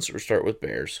chickens or start with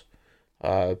bears.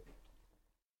 Uh,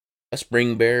 a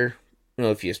spring bear,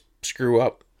 if you screw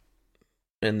up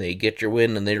and they get your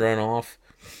wind and they run off,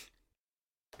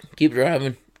 keep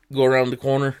driving, go around the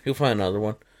corner, you'll find another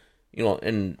one.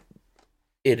 And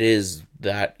it is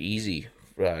that easy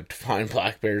to find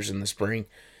black bears in the spring.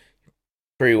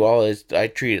 Pretty well, I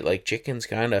treat it like chickens,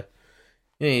 kind of.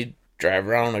 You drive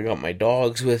around, I got my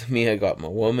dogs with me, I got my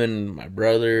woman, my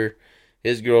brother,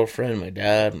 his girlfriend, my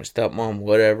dad, my stepmom,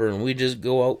 whatever, and we just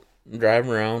go out and drive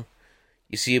around.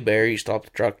 You see a bear, you stop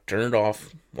the truck, turn it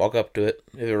off, walk up to it.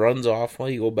 If it runs off, well,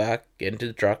 you go back, get into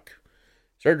the truck,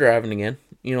 start driving again.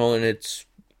 And it's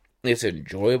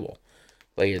enjoyable.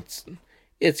 Like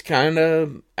it's kind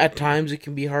of, at times it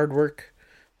can be hard work,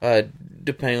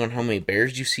 depending on how many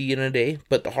bears you see in a day.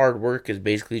 But the hard work is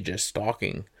basically just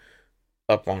stalking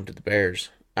up onto the bears.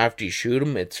 After you shoot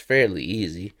them, it's fairly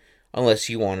easy, unless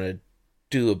you want to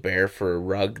do a bear for a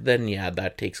rug. Then yeah,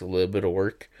 that takes a little bit of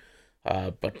work.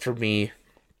 But for me,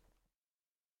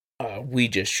 we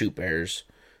just shoot bears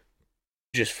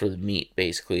just for the meat,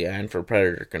 basically, and for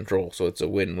predator control. So it's a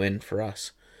win-win for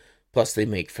us. Plus, they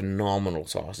make phenomenal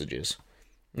sausages.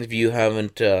 If you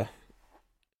haven't,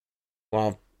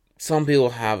 well, some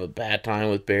people have a bad time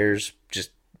with bears.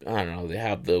 Just, I don't know, they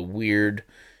have the weird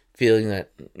feeling that,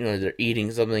 they're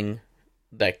eating something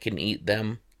that can eat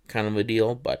them, kind of a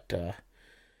deal. But,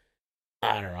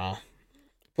 I don't know.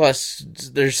 Plus,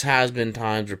 there has been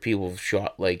times where people have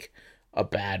shot, like, a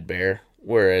bad bear,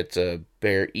 where it's a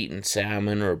bear eating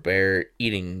salmon or a bear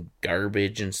eating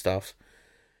garbage and stuff.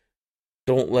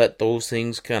 Don't let those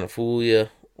things kind of fool you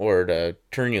or to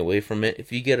turn you away from it.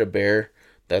 If you get a bear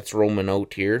that's roaming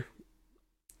out here,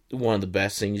 one of the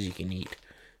best things you can eat.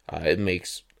 It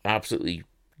makes absolutely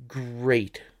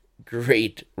great,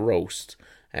 great roasts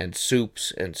and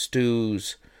soups and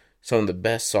stews. Some of the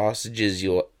best sausages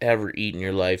you'll ever eat in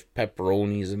your life.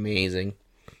 Pepperoni is amazing.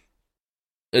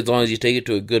 As long as you take it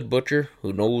to a good butcher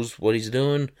who knows what he's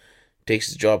doing, takes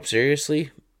his job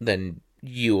seriously, then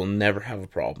you will never have a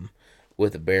problem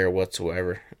with a bear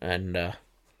whatsoever. And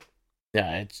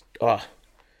yeah,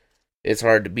 it's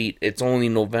hard to beat. It's only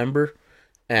November,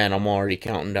 and I'm already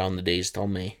counting down the days till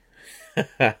May.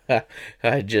 I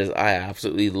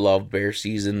absolutely love bear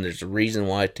season. There's a reason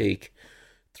why I take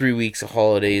 3 weeks of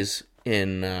holidays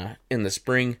in the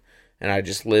spring, and I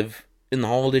just live in the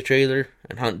holiday trailer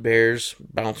and hunt bears,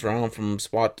 bounce around from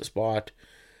spot to spot,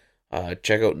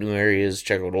 check out new areas,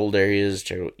 check out old areas,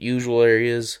 check out usual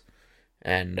areas,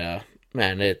 and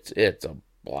man, it's a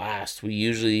blast. I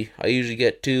usually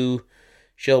get two.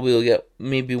 Shelby will get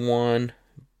maybe one.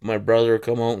 My brother will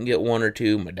come out and get one or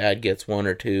two. My dad gets one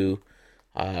or two.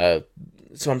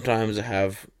 Sometimes I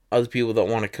have other people that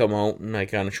want to come out, and I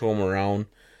kind of show them around,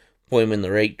 point them in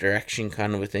the right direction,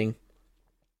 kind of a thing.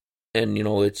 And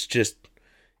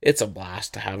it's a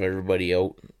blast to have everybody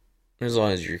out, as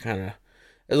long as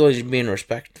as long as you're being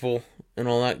respectful and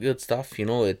all that good stuff.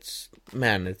 It's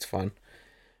fun.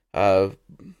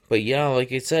 But yeah,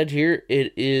 like I said, here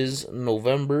it is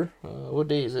November. What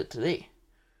day is it today?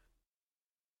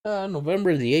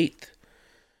 November the 8th.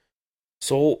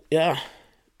 So yeah,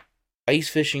 ice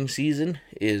fishing season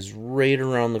is right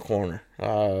around the corner.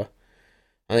 I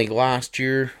think last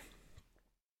year,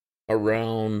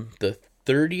 around the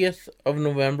 30th of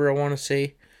November, I want to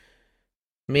say,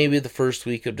 maybe the first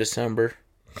week of December,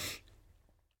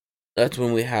 that's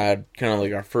when we had kind of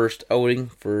like our first outing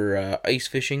for ice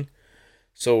fishing.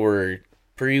 So we're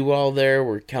pretty well there.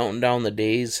 We're counting down the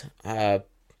days. I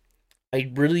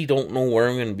really don't know where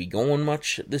I'm going to be going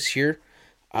much this year.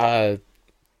 On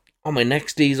my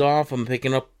next days off, I'm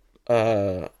picking up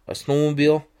a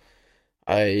snowmobile.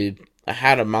 I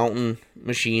had a mountain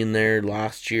machine there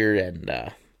last year,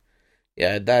 and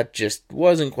yeah, that just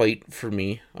wasn't quite for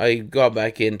me. I got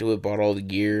back into it, bought all the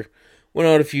gear, went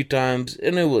out a few times,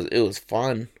 and it was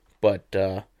fun. But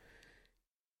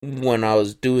when I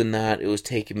was doing that, it was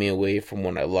taking me away from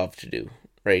what I love to do.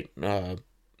 Right?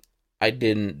 I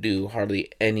didn't do hardly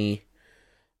any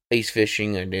ice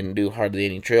fishing. I didn't do hardly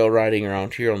any trail riding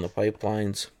around here on the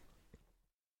pipelines.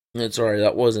 And sorry,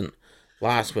 that wasn't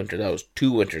last winter. That was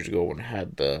 2 winters ago when I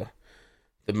had the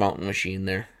mountain machine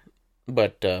there.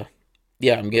 But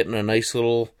yeah, I'm getting a nice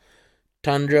little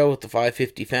Tundra with the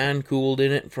 550 fan cooled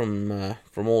in it from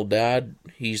old Dad.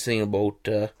 He's thinking about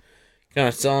kind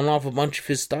of selling off a bunch of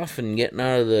his stuff and getting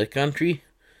out of the country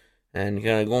and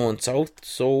kind of going south.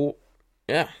 So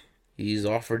yeah, he's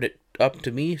offered it up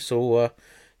to me. So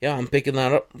yeah, I'm picking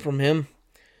that up from him,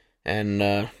 and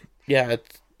yeah,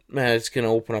 it's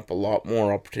gonna open up a lot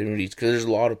more opportunities because there's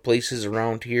a lot of places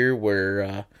around here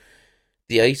where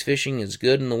the ice fishing is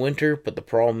good in the winter, but the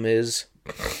problem is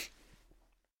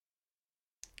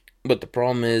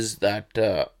that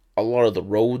a lot of the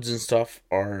roads and stuff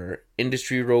are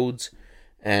industry roads,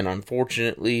 and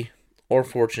unfortunately, or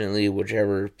fortunately,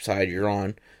 whichever side you're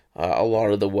on, a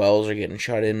lot of the wells are getting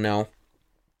shut in now.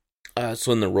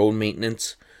 So in the road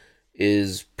maintenance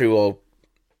is pretty well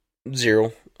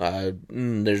zero.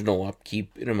 There's no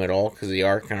upkeep in them at all because they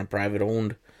are kind of private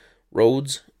owned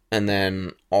roads. And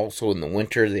then also in the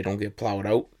winter, they don't get plowed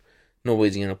out.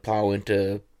 Nobody's going to plow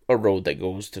into a road that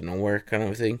goes to nowhere, kind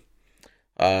of a thing.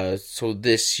 So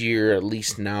this year, at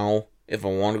least now, if I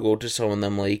want to go to some of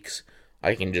them lakes,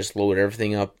 I can just load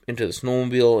everything up into the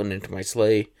snowmobile and into my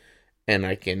sleigh, and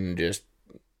I can just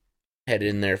head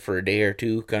in there for a day or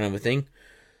two, kind of a thing.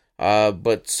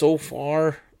 But so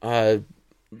far, the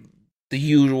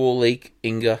usual Lake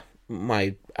Inga,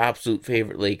 my absolute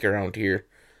favorite lake around here,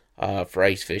 for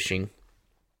ice fishing.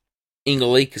 Inga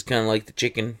Lake is kind of like the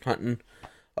chicken hunting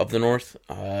of the north.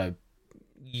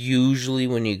 Usually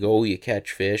when you go, you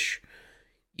catch fish.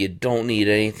 You don't need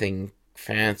anything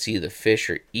fancy. The fish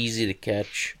are easy to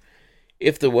catch.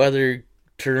 If the weather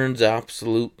turns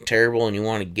absolute terrible and you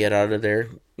want to get out of there,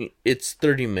 it's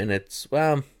 30 minutes,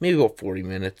 well, maybe about 40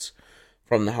 minutes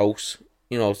from the house.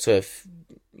 So if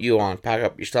you want to pack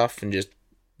up your stuff and just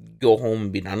go home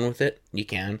and be done with it, you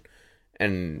can.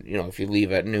 And, if you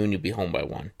leave at noon, you'll be home by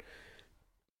 1.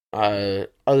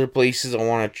 Other places I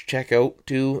want to check out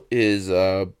too is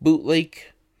Boot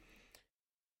Lake,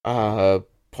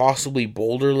 possibly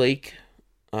Boulder Lake.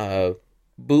 Boot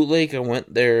Lake, I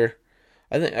went there.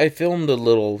 I think I filmed a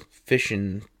little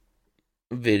fishing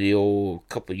video a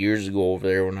couple years ago over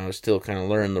there when I was still kind of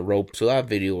learning the rope. So that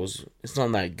video it's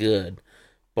not that good,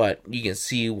 but you can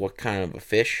see what kind of a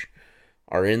fish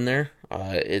are in there.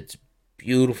 It's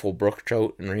beautiful brook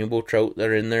trout and rainbow trout that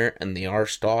are in there, and they are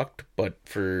stocked, but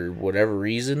for whatever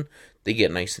reason, they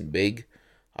get nice and big.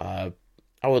 I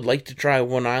would like to try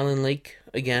One Island Lake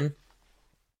again.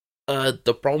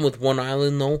 The problem with One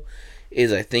Island, though,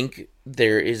 is I think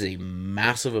there is a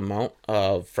massive amount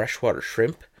of freshwater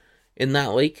shrimp in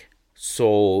that lake.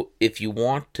 So if you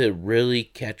want to really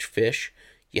catch fish,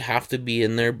 you have to be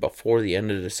in there before the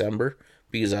end of December,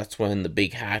 because that's when the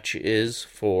big hatch is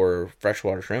for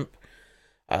freshwater shrimp.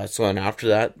 So then after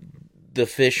that, the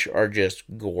fish are just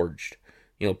gorged.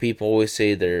 People always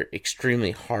say they're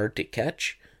extremely hard to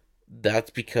catch. That's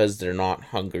because they're not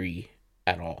hungry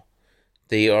at all.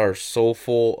 They are so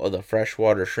full of the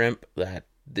freshwater shrimp that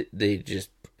they just,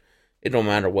 it don't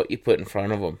matter what you put in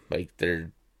front of them. Like,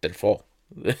 they're full.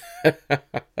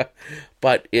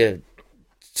 But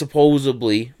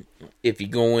supposedly, if you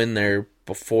go in there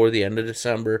before the end of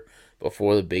December,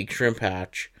 before the big shrimp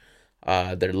hatch,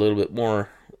 they're a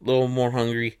little more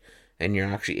hungry, and you're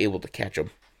actually able to catch them.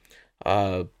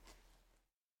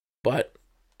 But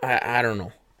I don't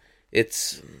know.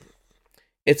 It's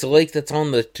a lake that's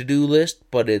on the to-do list,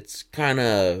 but it's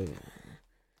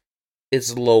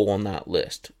low on that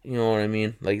list. You know what I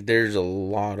mean? Like, there's a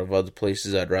lot of other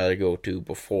places I'd rather go to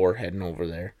before heading over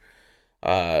there.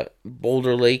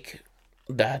 Boulder Lake,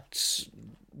 that's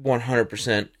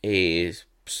 100% a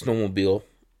snowmobile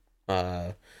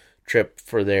trip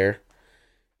for there.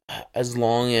 As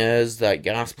long as that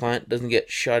gas plant doesn't get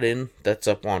shut in, that's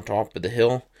up on top of the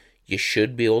hill, you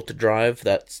should be able to drive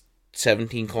that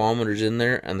 17 kilometers in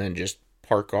there and then just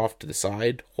park off to the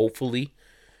side, hopefully.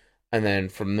 And then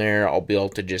from there, I'll be able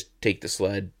to just take the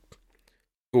sled,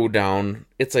 go down,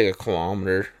 it's like a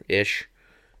kilometer-ish,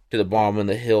 to the bottom of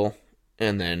the hill.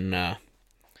 And then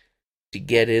to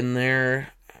get in there,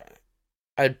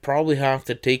 I'd probably have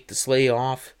to take the sleigh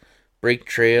off, break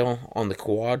trail on the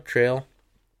quad trail.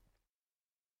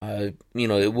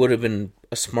 It would have been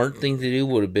a smart thing to do,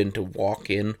 would have been to walk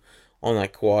in on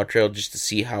that quad trail just to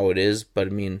see how it is. But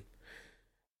I mean,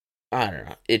 I don't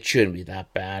know. It shouldn't be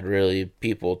that bad, really.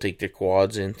 People take their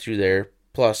quads in through there.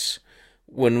 Plus,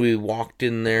 when we walked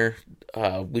in there,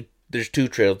 there's two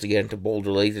trails to get into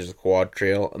Boulder Lake. There's a quad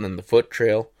trail and then the foot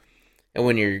trail. And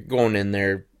when you're going in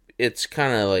there, it's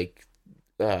kind of like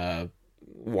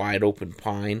wide open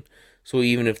pine. So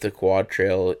even if the quad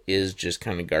trail is just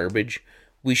kind of garbage,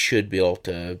 we should be able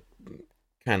to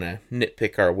kind of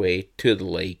nitpick our way to the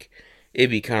lake. It'd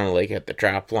be kind of like at the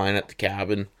trap line at the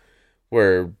cabin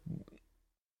where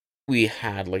we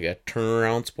had like a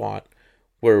turnaround spot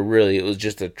where really it was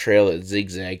just a trail that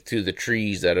zigzagged through the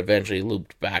trees that eventually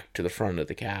looped back to the front of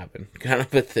the cabin, kind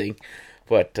of a thing.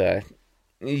 But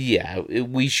yeah,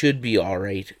 we should be all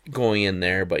right going in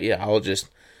there. But yeah, I'll just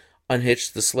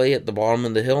unhitch the sleigh at the bottom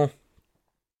of the hill,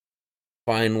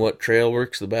 find what trail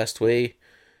works the best way,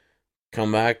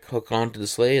 come back, hook onto the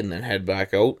sleigh, and then head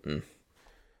back out and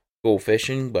go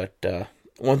fishing. But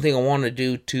one thing I want to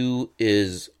do too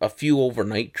is a few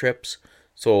overnight trips.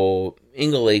 So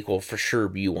Inga Lake will for sure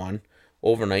be one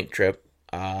overnight trip.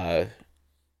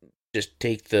 Just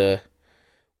take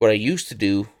what I used to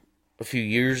do a few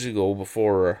years ago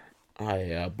before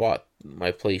I bought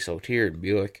my place out here in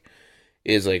Buick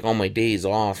is like on my days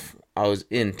off I was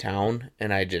in town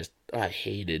and I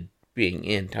hated being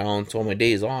in town. So on my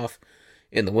days off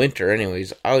in the winter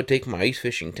anyways, I would take my ice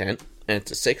fishing tent, and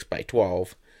it's a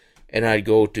 6x12, and I'd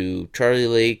go to Charlie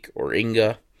Lake or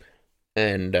Inga,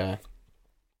 and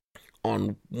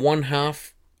on one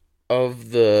half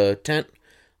of the tent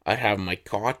I'd have my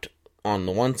cot on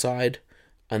the one side,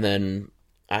 and then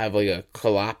I have like a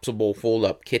collapsible fold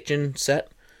up kitchen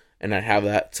set, and I'd have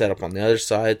that set up on the other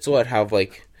side. So I'd have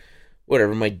like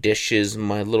whatever, my dishes,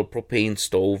 my little propane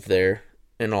stove there,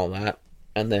 and all that.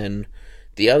 And then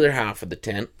the other half of the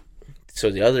tent, so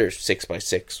the other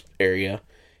 6x6 area,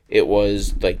 it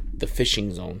was like the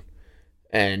fishing zone.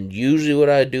 And usually what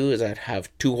I'd do is I'd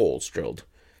have two holes drilled.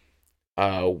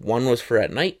 One was for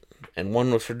at night, and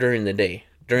one was for during the day.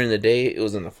 During the day, it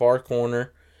was in the far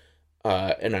corner,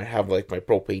 and I'd have like my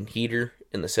propane heater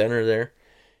in the center there.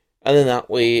 And then that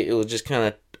way, it was just kind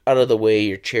of out of the way,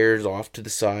 your chair's off to the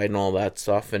side and all that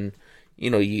stuff. And,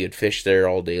 you could fish there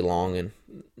all day long and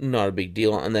not a big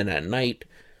deal. And then at night,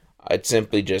 I'd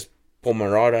simply just pull my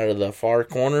rod out of the far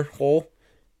corner hole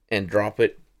and drop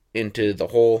it into the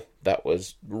hole that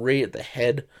was right at the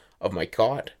head of my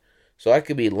cot. So I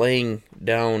could be laying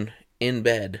down in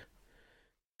bed,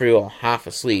 pretty well half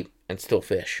asleep, and still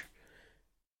fish.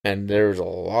 And there was a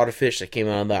lot of fish that came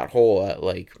out of that hole at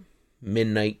like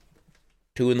midnight,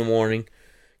 2 in the morning,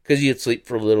 because you'd sleep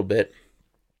for a little bit.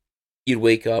 You'd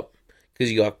wake up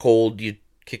because you got cold. You'd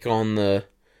kick on the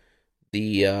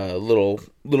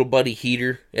little buddy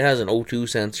heater. It has an O2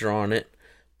 sensor on it,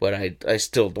 but I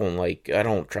still I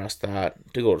don't trust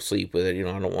that to go to sleep with it.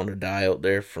 I don't want to die out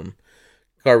there from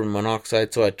carbon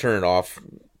monoxide, so I turn it off,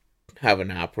 have a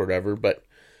nap or whatever. But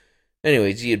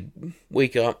anyways, you'd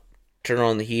wake up, turn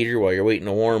on the heater while you're waiting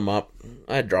to warm up.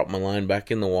 I'd drop my line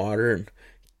back in the water and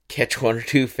catch one or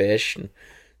two fish, and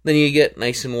then you get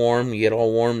nice and warm, you get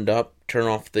all warmed up, turn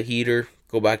off the heater,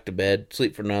 go back to bed,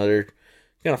 sleep for another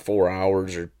kind of 4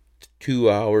 hours or 2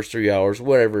 hours, 3 hours,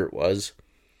 whatever it was.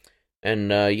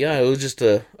 And yeah, it was just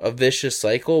a vicious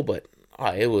cycle, but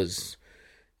it was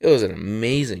an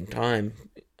amazing time.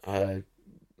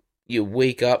 You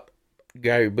wake up,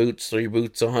 got your boots, 3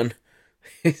 boots on,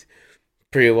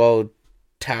 pretty well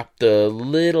tap the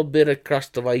little bit of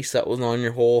crust of ice that was on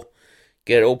your hole,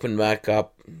 get it opened back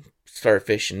up, start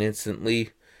fishing instantly,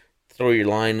 throw your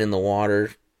line in the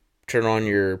water, turn on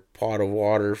your pot of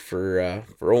water for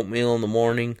oatmeal in the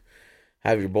morning,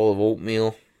 have your bowl of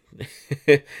oatmeal,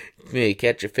 maybe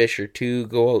catch a fish or two,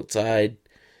 go outside,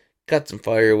 cut some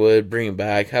firewood, bring it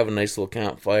back, have a nice little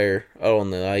campfire out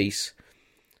on the ice,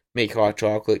 make hot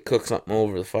chocolate, cook something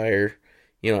over the fire,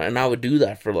 and I would do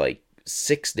that for like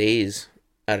 6 days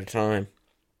at a time.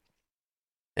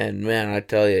 And man, I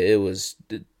tell you, it was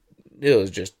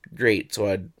just great. So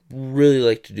I'd really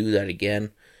like to do that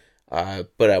again,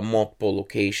 but at multiple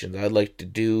locations. I'd like to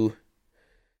do.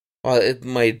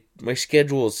 My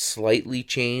schedule is slightly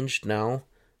changed now,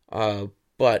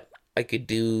 but I could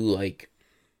do like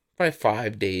probably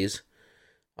 5 days.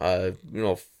 For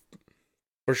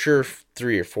sure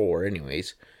 3 or 4,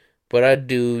 anyways. But I'd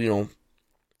do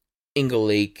Inga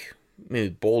Lake, maybe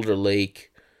Boulder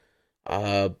Lake,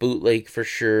 Boot Lake for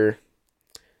sure.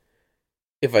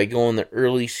 If I go in the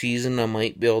early season, I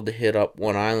might be able to hit up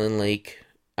One Island Lake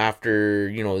after,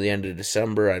 the end of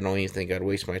December. I don't even think I'd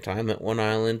waste my time at One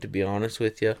Island, to be honest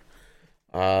with you.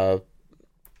 But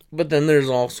then there's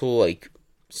also, like,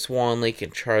 Swan Lake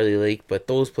and Charlie Lake, but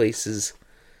those places,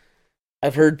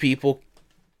 I've heard people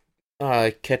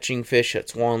catching fish at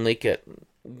Swan Lake at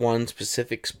one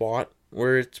specific spot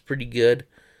where it's pretty good.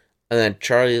 And then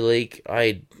Charlie Lake,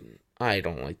 I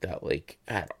don't like that lake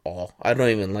at all. I don't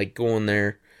even like going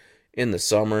there in the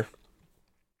summer.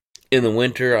 In the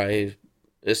winter, I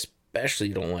especially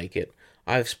don't like it.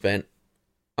 I've spent,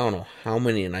 I don't know how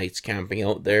many nights camping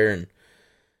out there,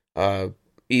 and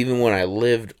even when I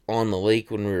lived on the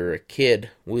lake when we were a kid,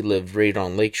 we lived right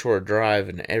on Lakeshore Drive,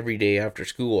 and every day after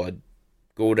school, I'd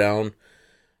go down,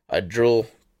 I'd drill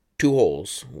 2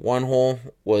 holes. One hole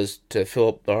was to fill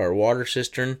up our water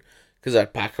cistern, because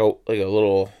I'd pack out like a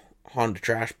little Honda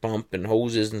trash pump and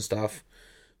hoses and stuff,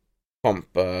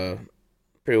 pump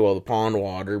pretty well the pond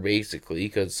water basically,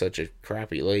 because it's such a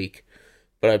crappy lake.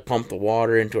 But I'd pump the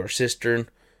water into our cistern.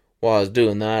 While I was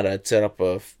doing that, I'd set up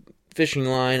a fishing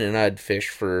line and I'd fish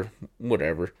for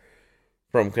whatever,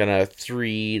 from kind of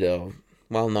 3 to,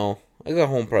 well, no, I got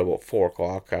home probably about 4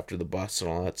 o'clock after the bus and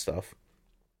all that stuff.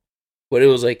 But it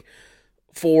was like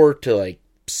 4 to like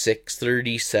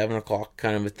 6:30, 7 o'clock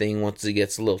kind of a thing, once it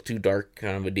gets a little too dark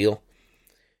kind of a deal.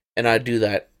 And I'd do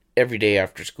that every day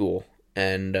after school.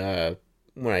 And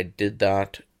when I did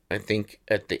that, I think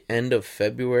at the end of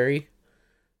February,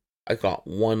 I got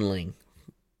 1 ling.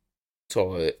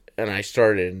 So, and I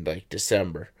started in like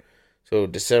December. So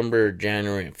December,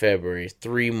 January, and February,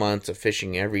 3 months of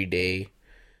fishing every day,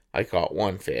 I caught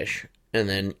 1 fish. And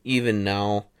then even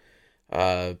now,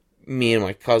 me and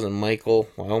my cousin Michael,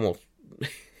 well, almost,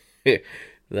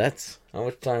 that's, how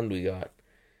much time do we got?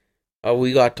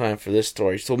 We got time for this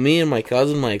story. So me and my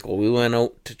cousin Michael, we went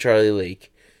out to Charlie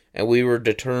Lake, and we were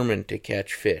determined to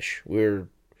catch fish. The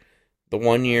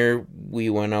one year we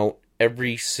went out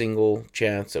every single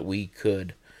chance that we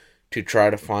could to try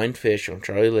to find fish on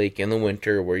Charlie Lake in the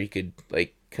winter where you could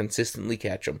like consistently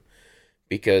catch them,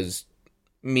 because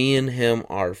me and him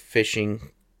are fishing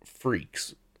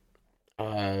freaks.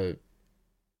 And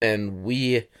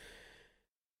we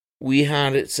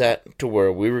had it set to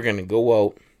where we were gonna go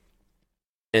out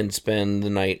and spend the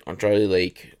night on Charlie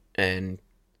Lake and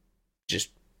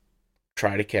just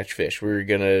try to catch fish. We were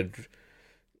gonna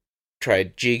try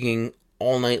jigging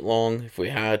all night long if we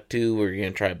had to. We were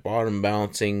gonna try bottom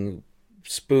bouncing,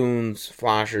 spoons,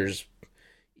 flashers,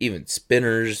 even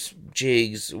spinners,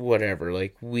 jigs, whatever.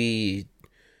 Like we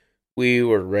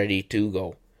were ready to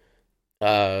go.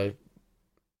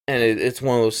 And it's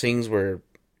one of those things where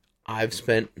I've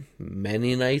spent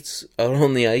many nights out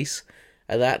on the ice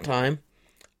at that time.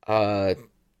 And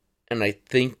I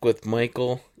think with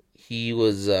Michael, he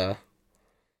was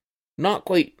not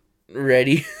quite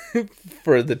ready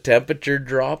for the temperature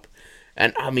drop.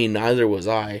 And I mean, neither was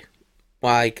I.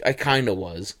 Well, I kind of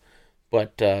was.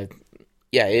 But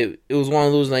yeah, it was one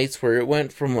of those nights where it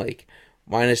went from like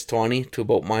 -20 to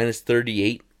about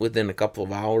 -38 within a couple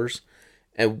of hours.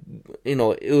 And, you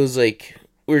know, it was like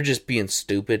we were just being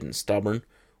stupid and stubborn,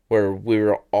 where we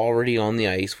were already on the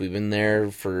ice. We've been there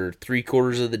for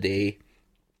 3/4 of the day.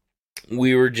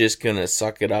 We were just gonna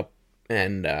suck it up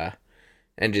and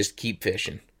just keep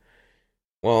fishing.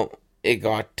 Well, it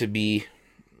got to be,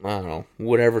 I don't know,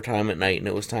 whatever time at night, and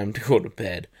it was time to go to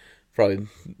bed. Probably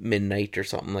midnight or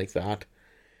something like that.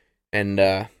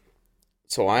 And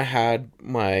so I had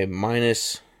my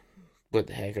what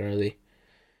the heck are they?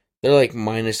 They're like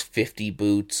 -50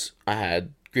 boots. I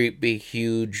had great big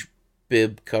huge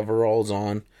bib coveralls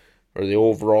on, or the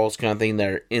overalls kind of thing that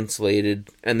are insulated.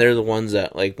 And they're the ones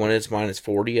that, like, when it's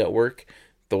 -40 at work,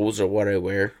 those are what I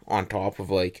wear on top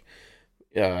of, like,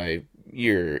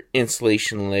 your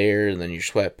insulation layer, and then your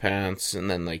sweatpants, and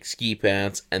then, like, ski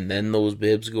pants, and then those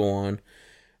bibs go on.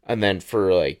 And then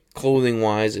for, like,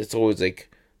 clothing-wise, it's always, like,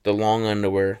 the long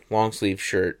underwear, long sleeve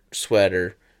shirt,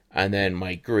 sweater, and then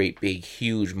my great big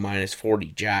huge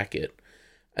 -40 jacket.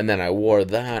 And then I wore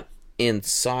that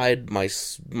inside my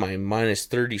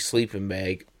 -30 sleeping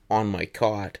bag on my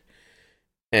cot.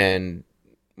 And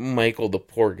Michael, the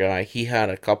poor guy, he had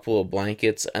a couple of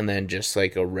blankets and then just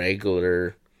like a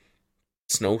regular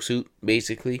snowsuit,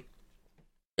 basically.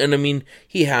 And I mean,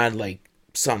 he had like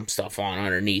some stuff on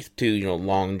underneath too, you know,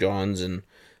 long johns and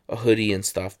a hoodie and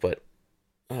stuff, but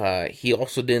he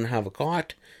also didn't have a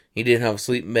cot. He didn't have a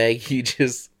sleeping bag. He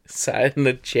just sat in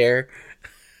a chair.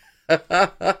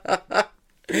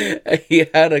 He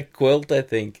had a quilt, I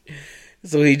think.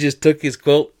 So he just took his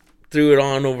quilt, threw it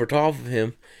on over top of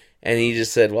him, and he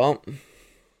just said, "Well,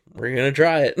 we're gonna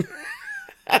try it."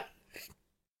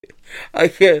 I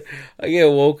get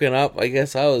woken up. I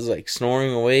guess I was like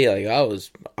snoring away. Like I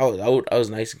was out. I was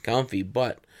nice and comfy,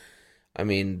 but I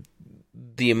mean,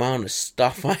 the amount of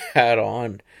stuff I had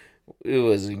on it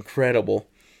was incredible.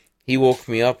 He woke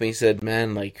me up and he said,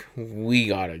 "Man, like we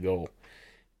gotta go."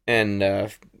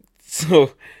 And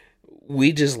so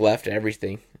we just left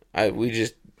everything. We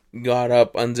just got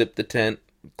up, unzipped the tent,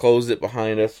 closed it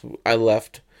behind us. I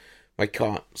left my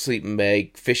cot, sleeping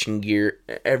bag, fishing gear,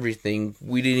 everything.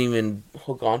 We didn't even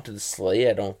hook onto the sleigh,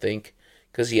 I don't think,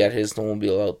 because he had his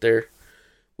snowmobile out there.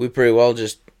 We pretty well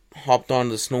just hopped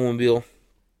onto the snowmobile,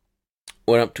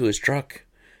 went up to his truck,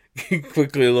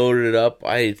 quickly loaded it up.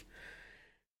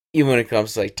 Even when it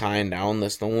comes to like tying down the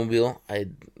snowmobile,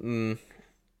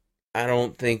 I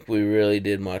don't think we really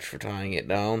did much for tying it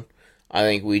down. I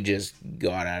think we just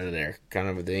got out of there, kind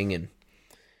of a thing. And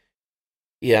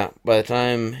yeah, by the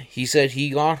time he said he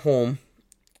got home,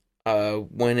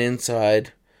 went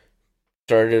inside,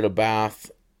 started a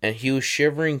bath, and he was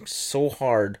shivering so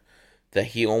hard that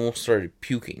he almost started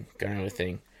puking, kind of a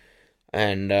thing.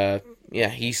 And yeah,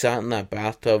 he sat in that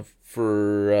bathtub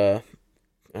for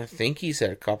I think he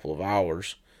said a couple of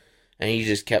hours, and he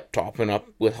just kept topping up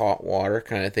with hot water,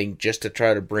 kind of thing, just to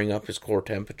try to bring up his core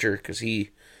temperature, because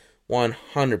he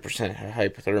 100% had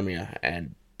hypothermia,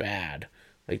 and bad.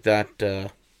 Like that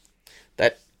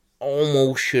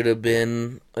almost should have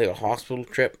been like a hospital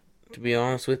trip, to be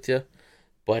honest with you.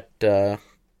 But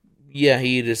yeah,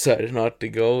 he decided not to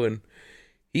go, and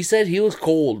he said he was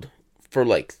cold for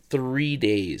like 3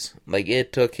 days. Like,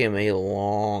 it took him a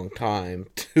long time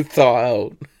to thaw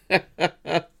out.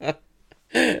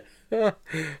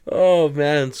 Oh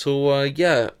man, so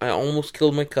yeah, I almost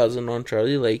killed my cousin on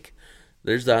Charlie Lake.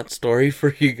 There's that story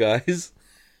for you guys.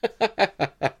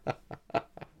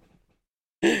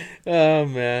 Oh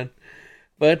man.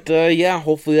 But yeah,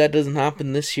 hopefully that doesn't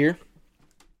happen this year.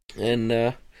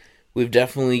 And we've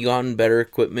definitely gotten better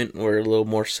equipment. We're a little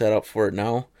more set up for it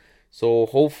now. So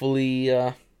hopefully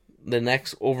the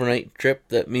next overnight trip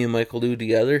that me and Michael do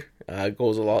together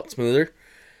goes a lot smoother.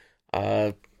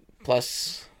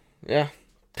 Plus, yeah.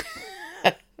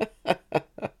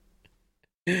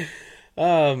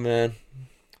 Oh man.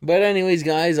 But anyways,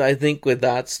 guys, I think with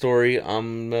that story, I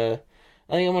think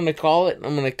I'm gonna call it.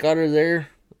 I'm gonna cut her there.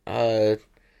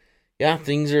 Yeah,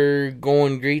 things are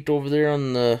going great over there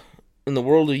in the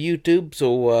world of YouTube.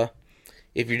 So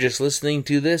if you're just listening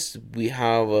to this, we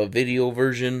have a video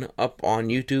version up on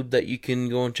YouTube that you can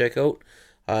go and check out.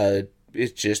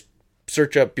 It's just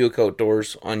search up Buick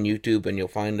Outdoors on YouTube and you'll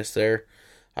find us there.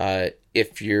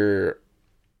 If you're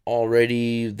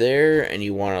already there and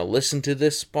you want to listen to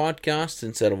this podcast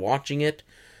instead of watching it,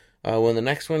 when the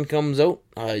next one comes out,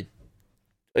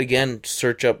 again,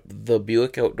 search up the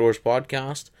Buick Outdoors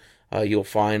podcast. You'll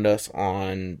find us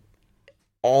on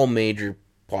all major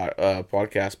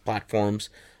podcast platforms: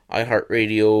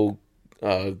 iHeartRadio,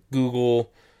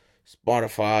 Google,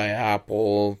 Spotify,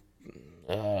 Apple,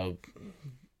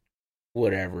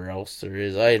 whatever else there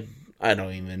is. I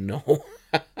don't even know.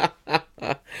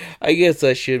 I guess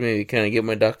I should maybe kind of get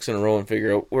my ducks in a row and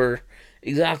figure out where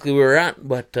we're at.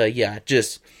 But yeah,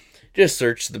 just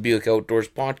search the Buick Outdoors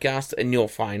podcast and you'll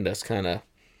find us.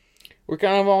 We're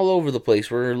kind of all over the place.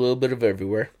 We're a little bit of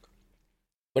everywhere.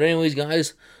 But anyways,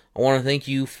 guys, I want to thank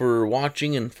you for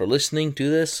watching and for listening to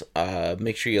this.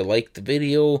 Make sure you like the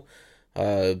video,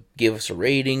 give us a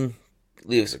rating,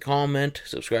 leave us a comment,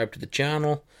 subscribe to the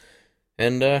channel,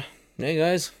 and yeah,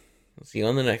 guys, I'll see you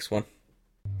on the next one.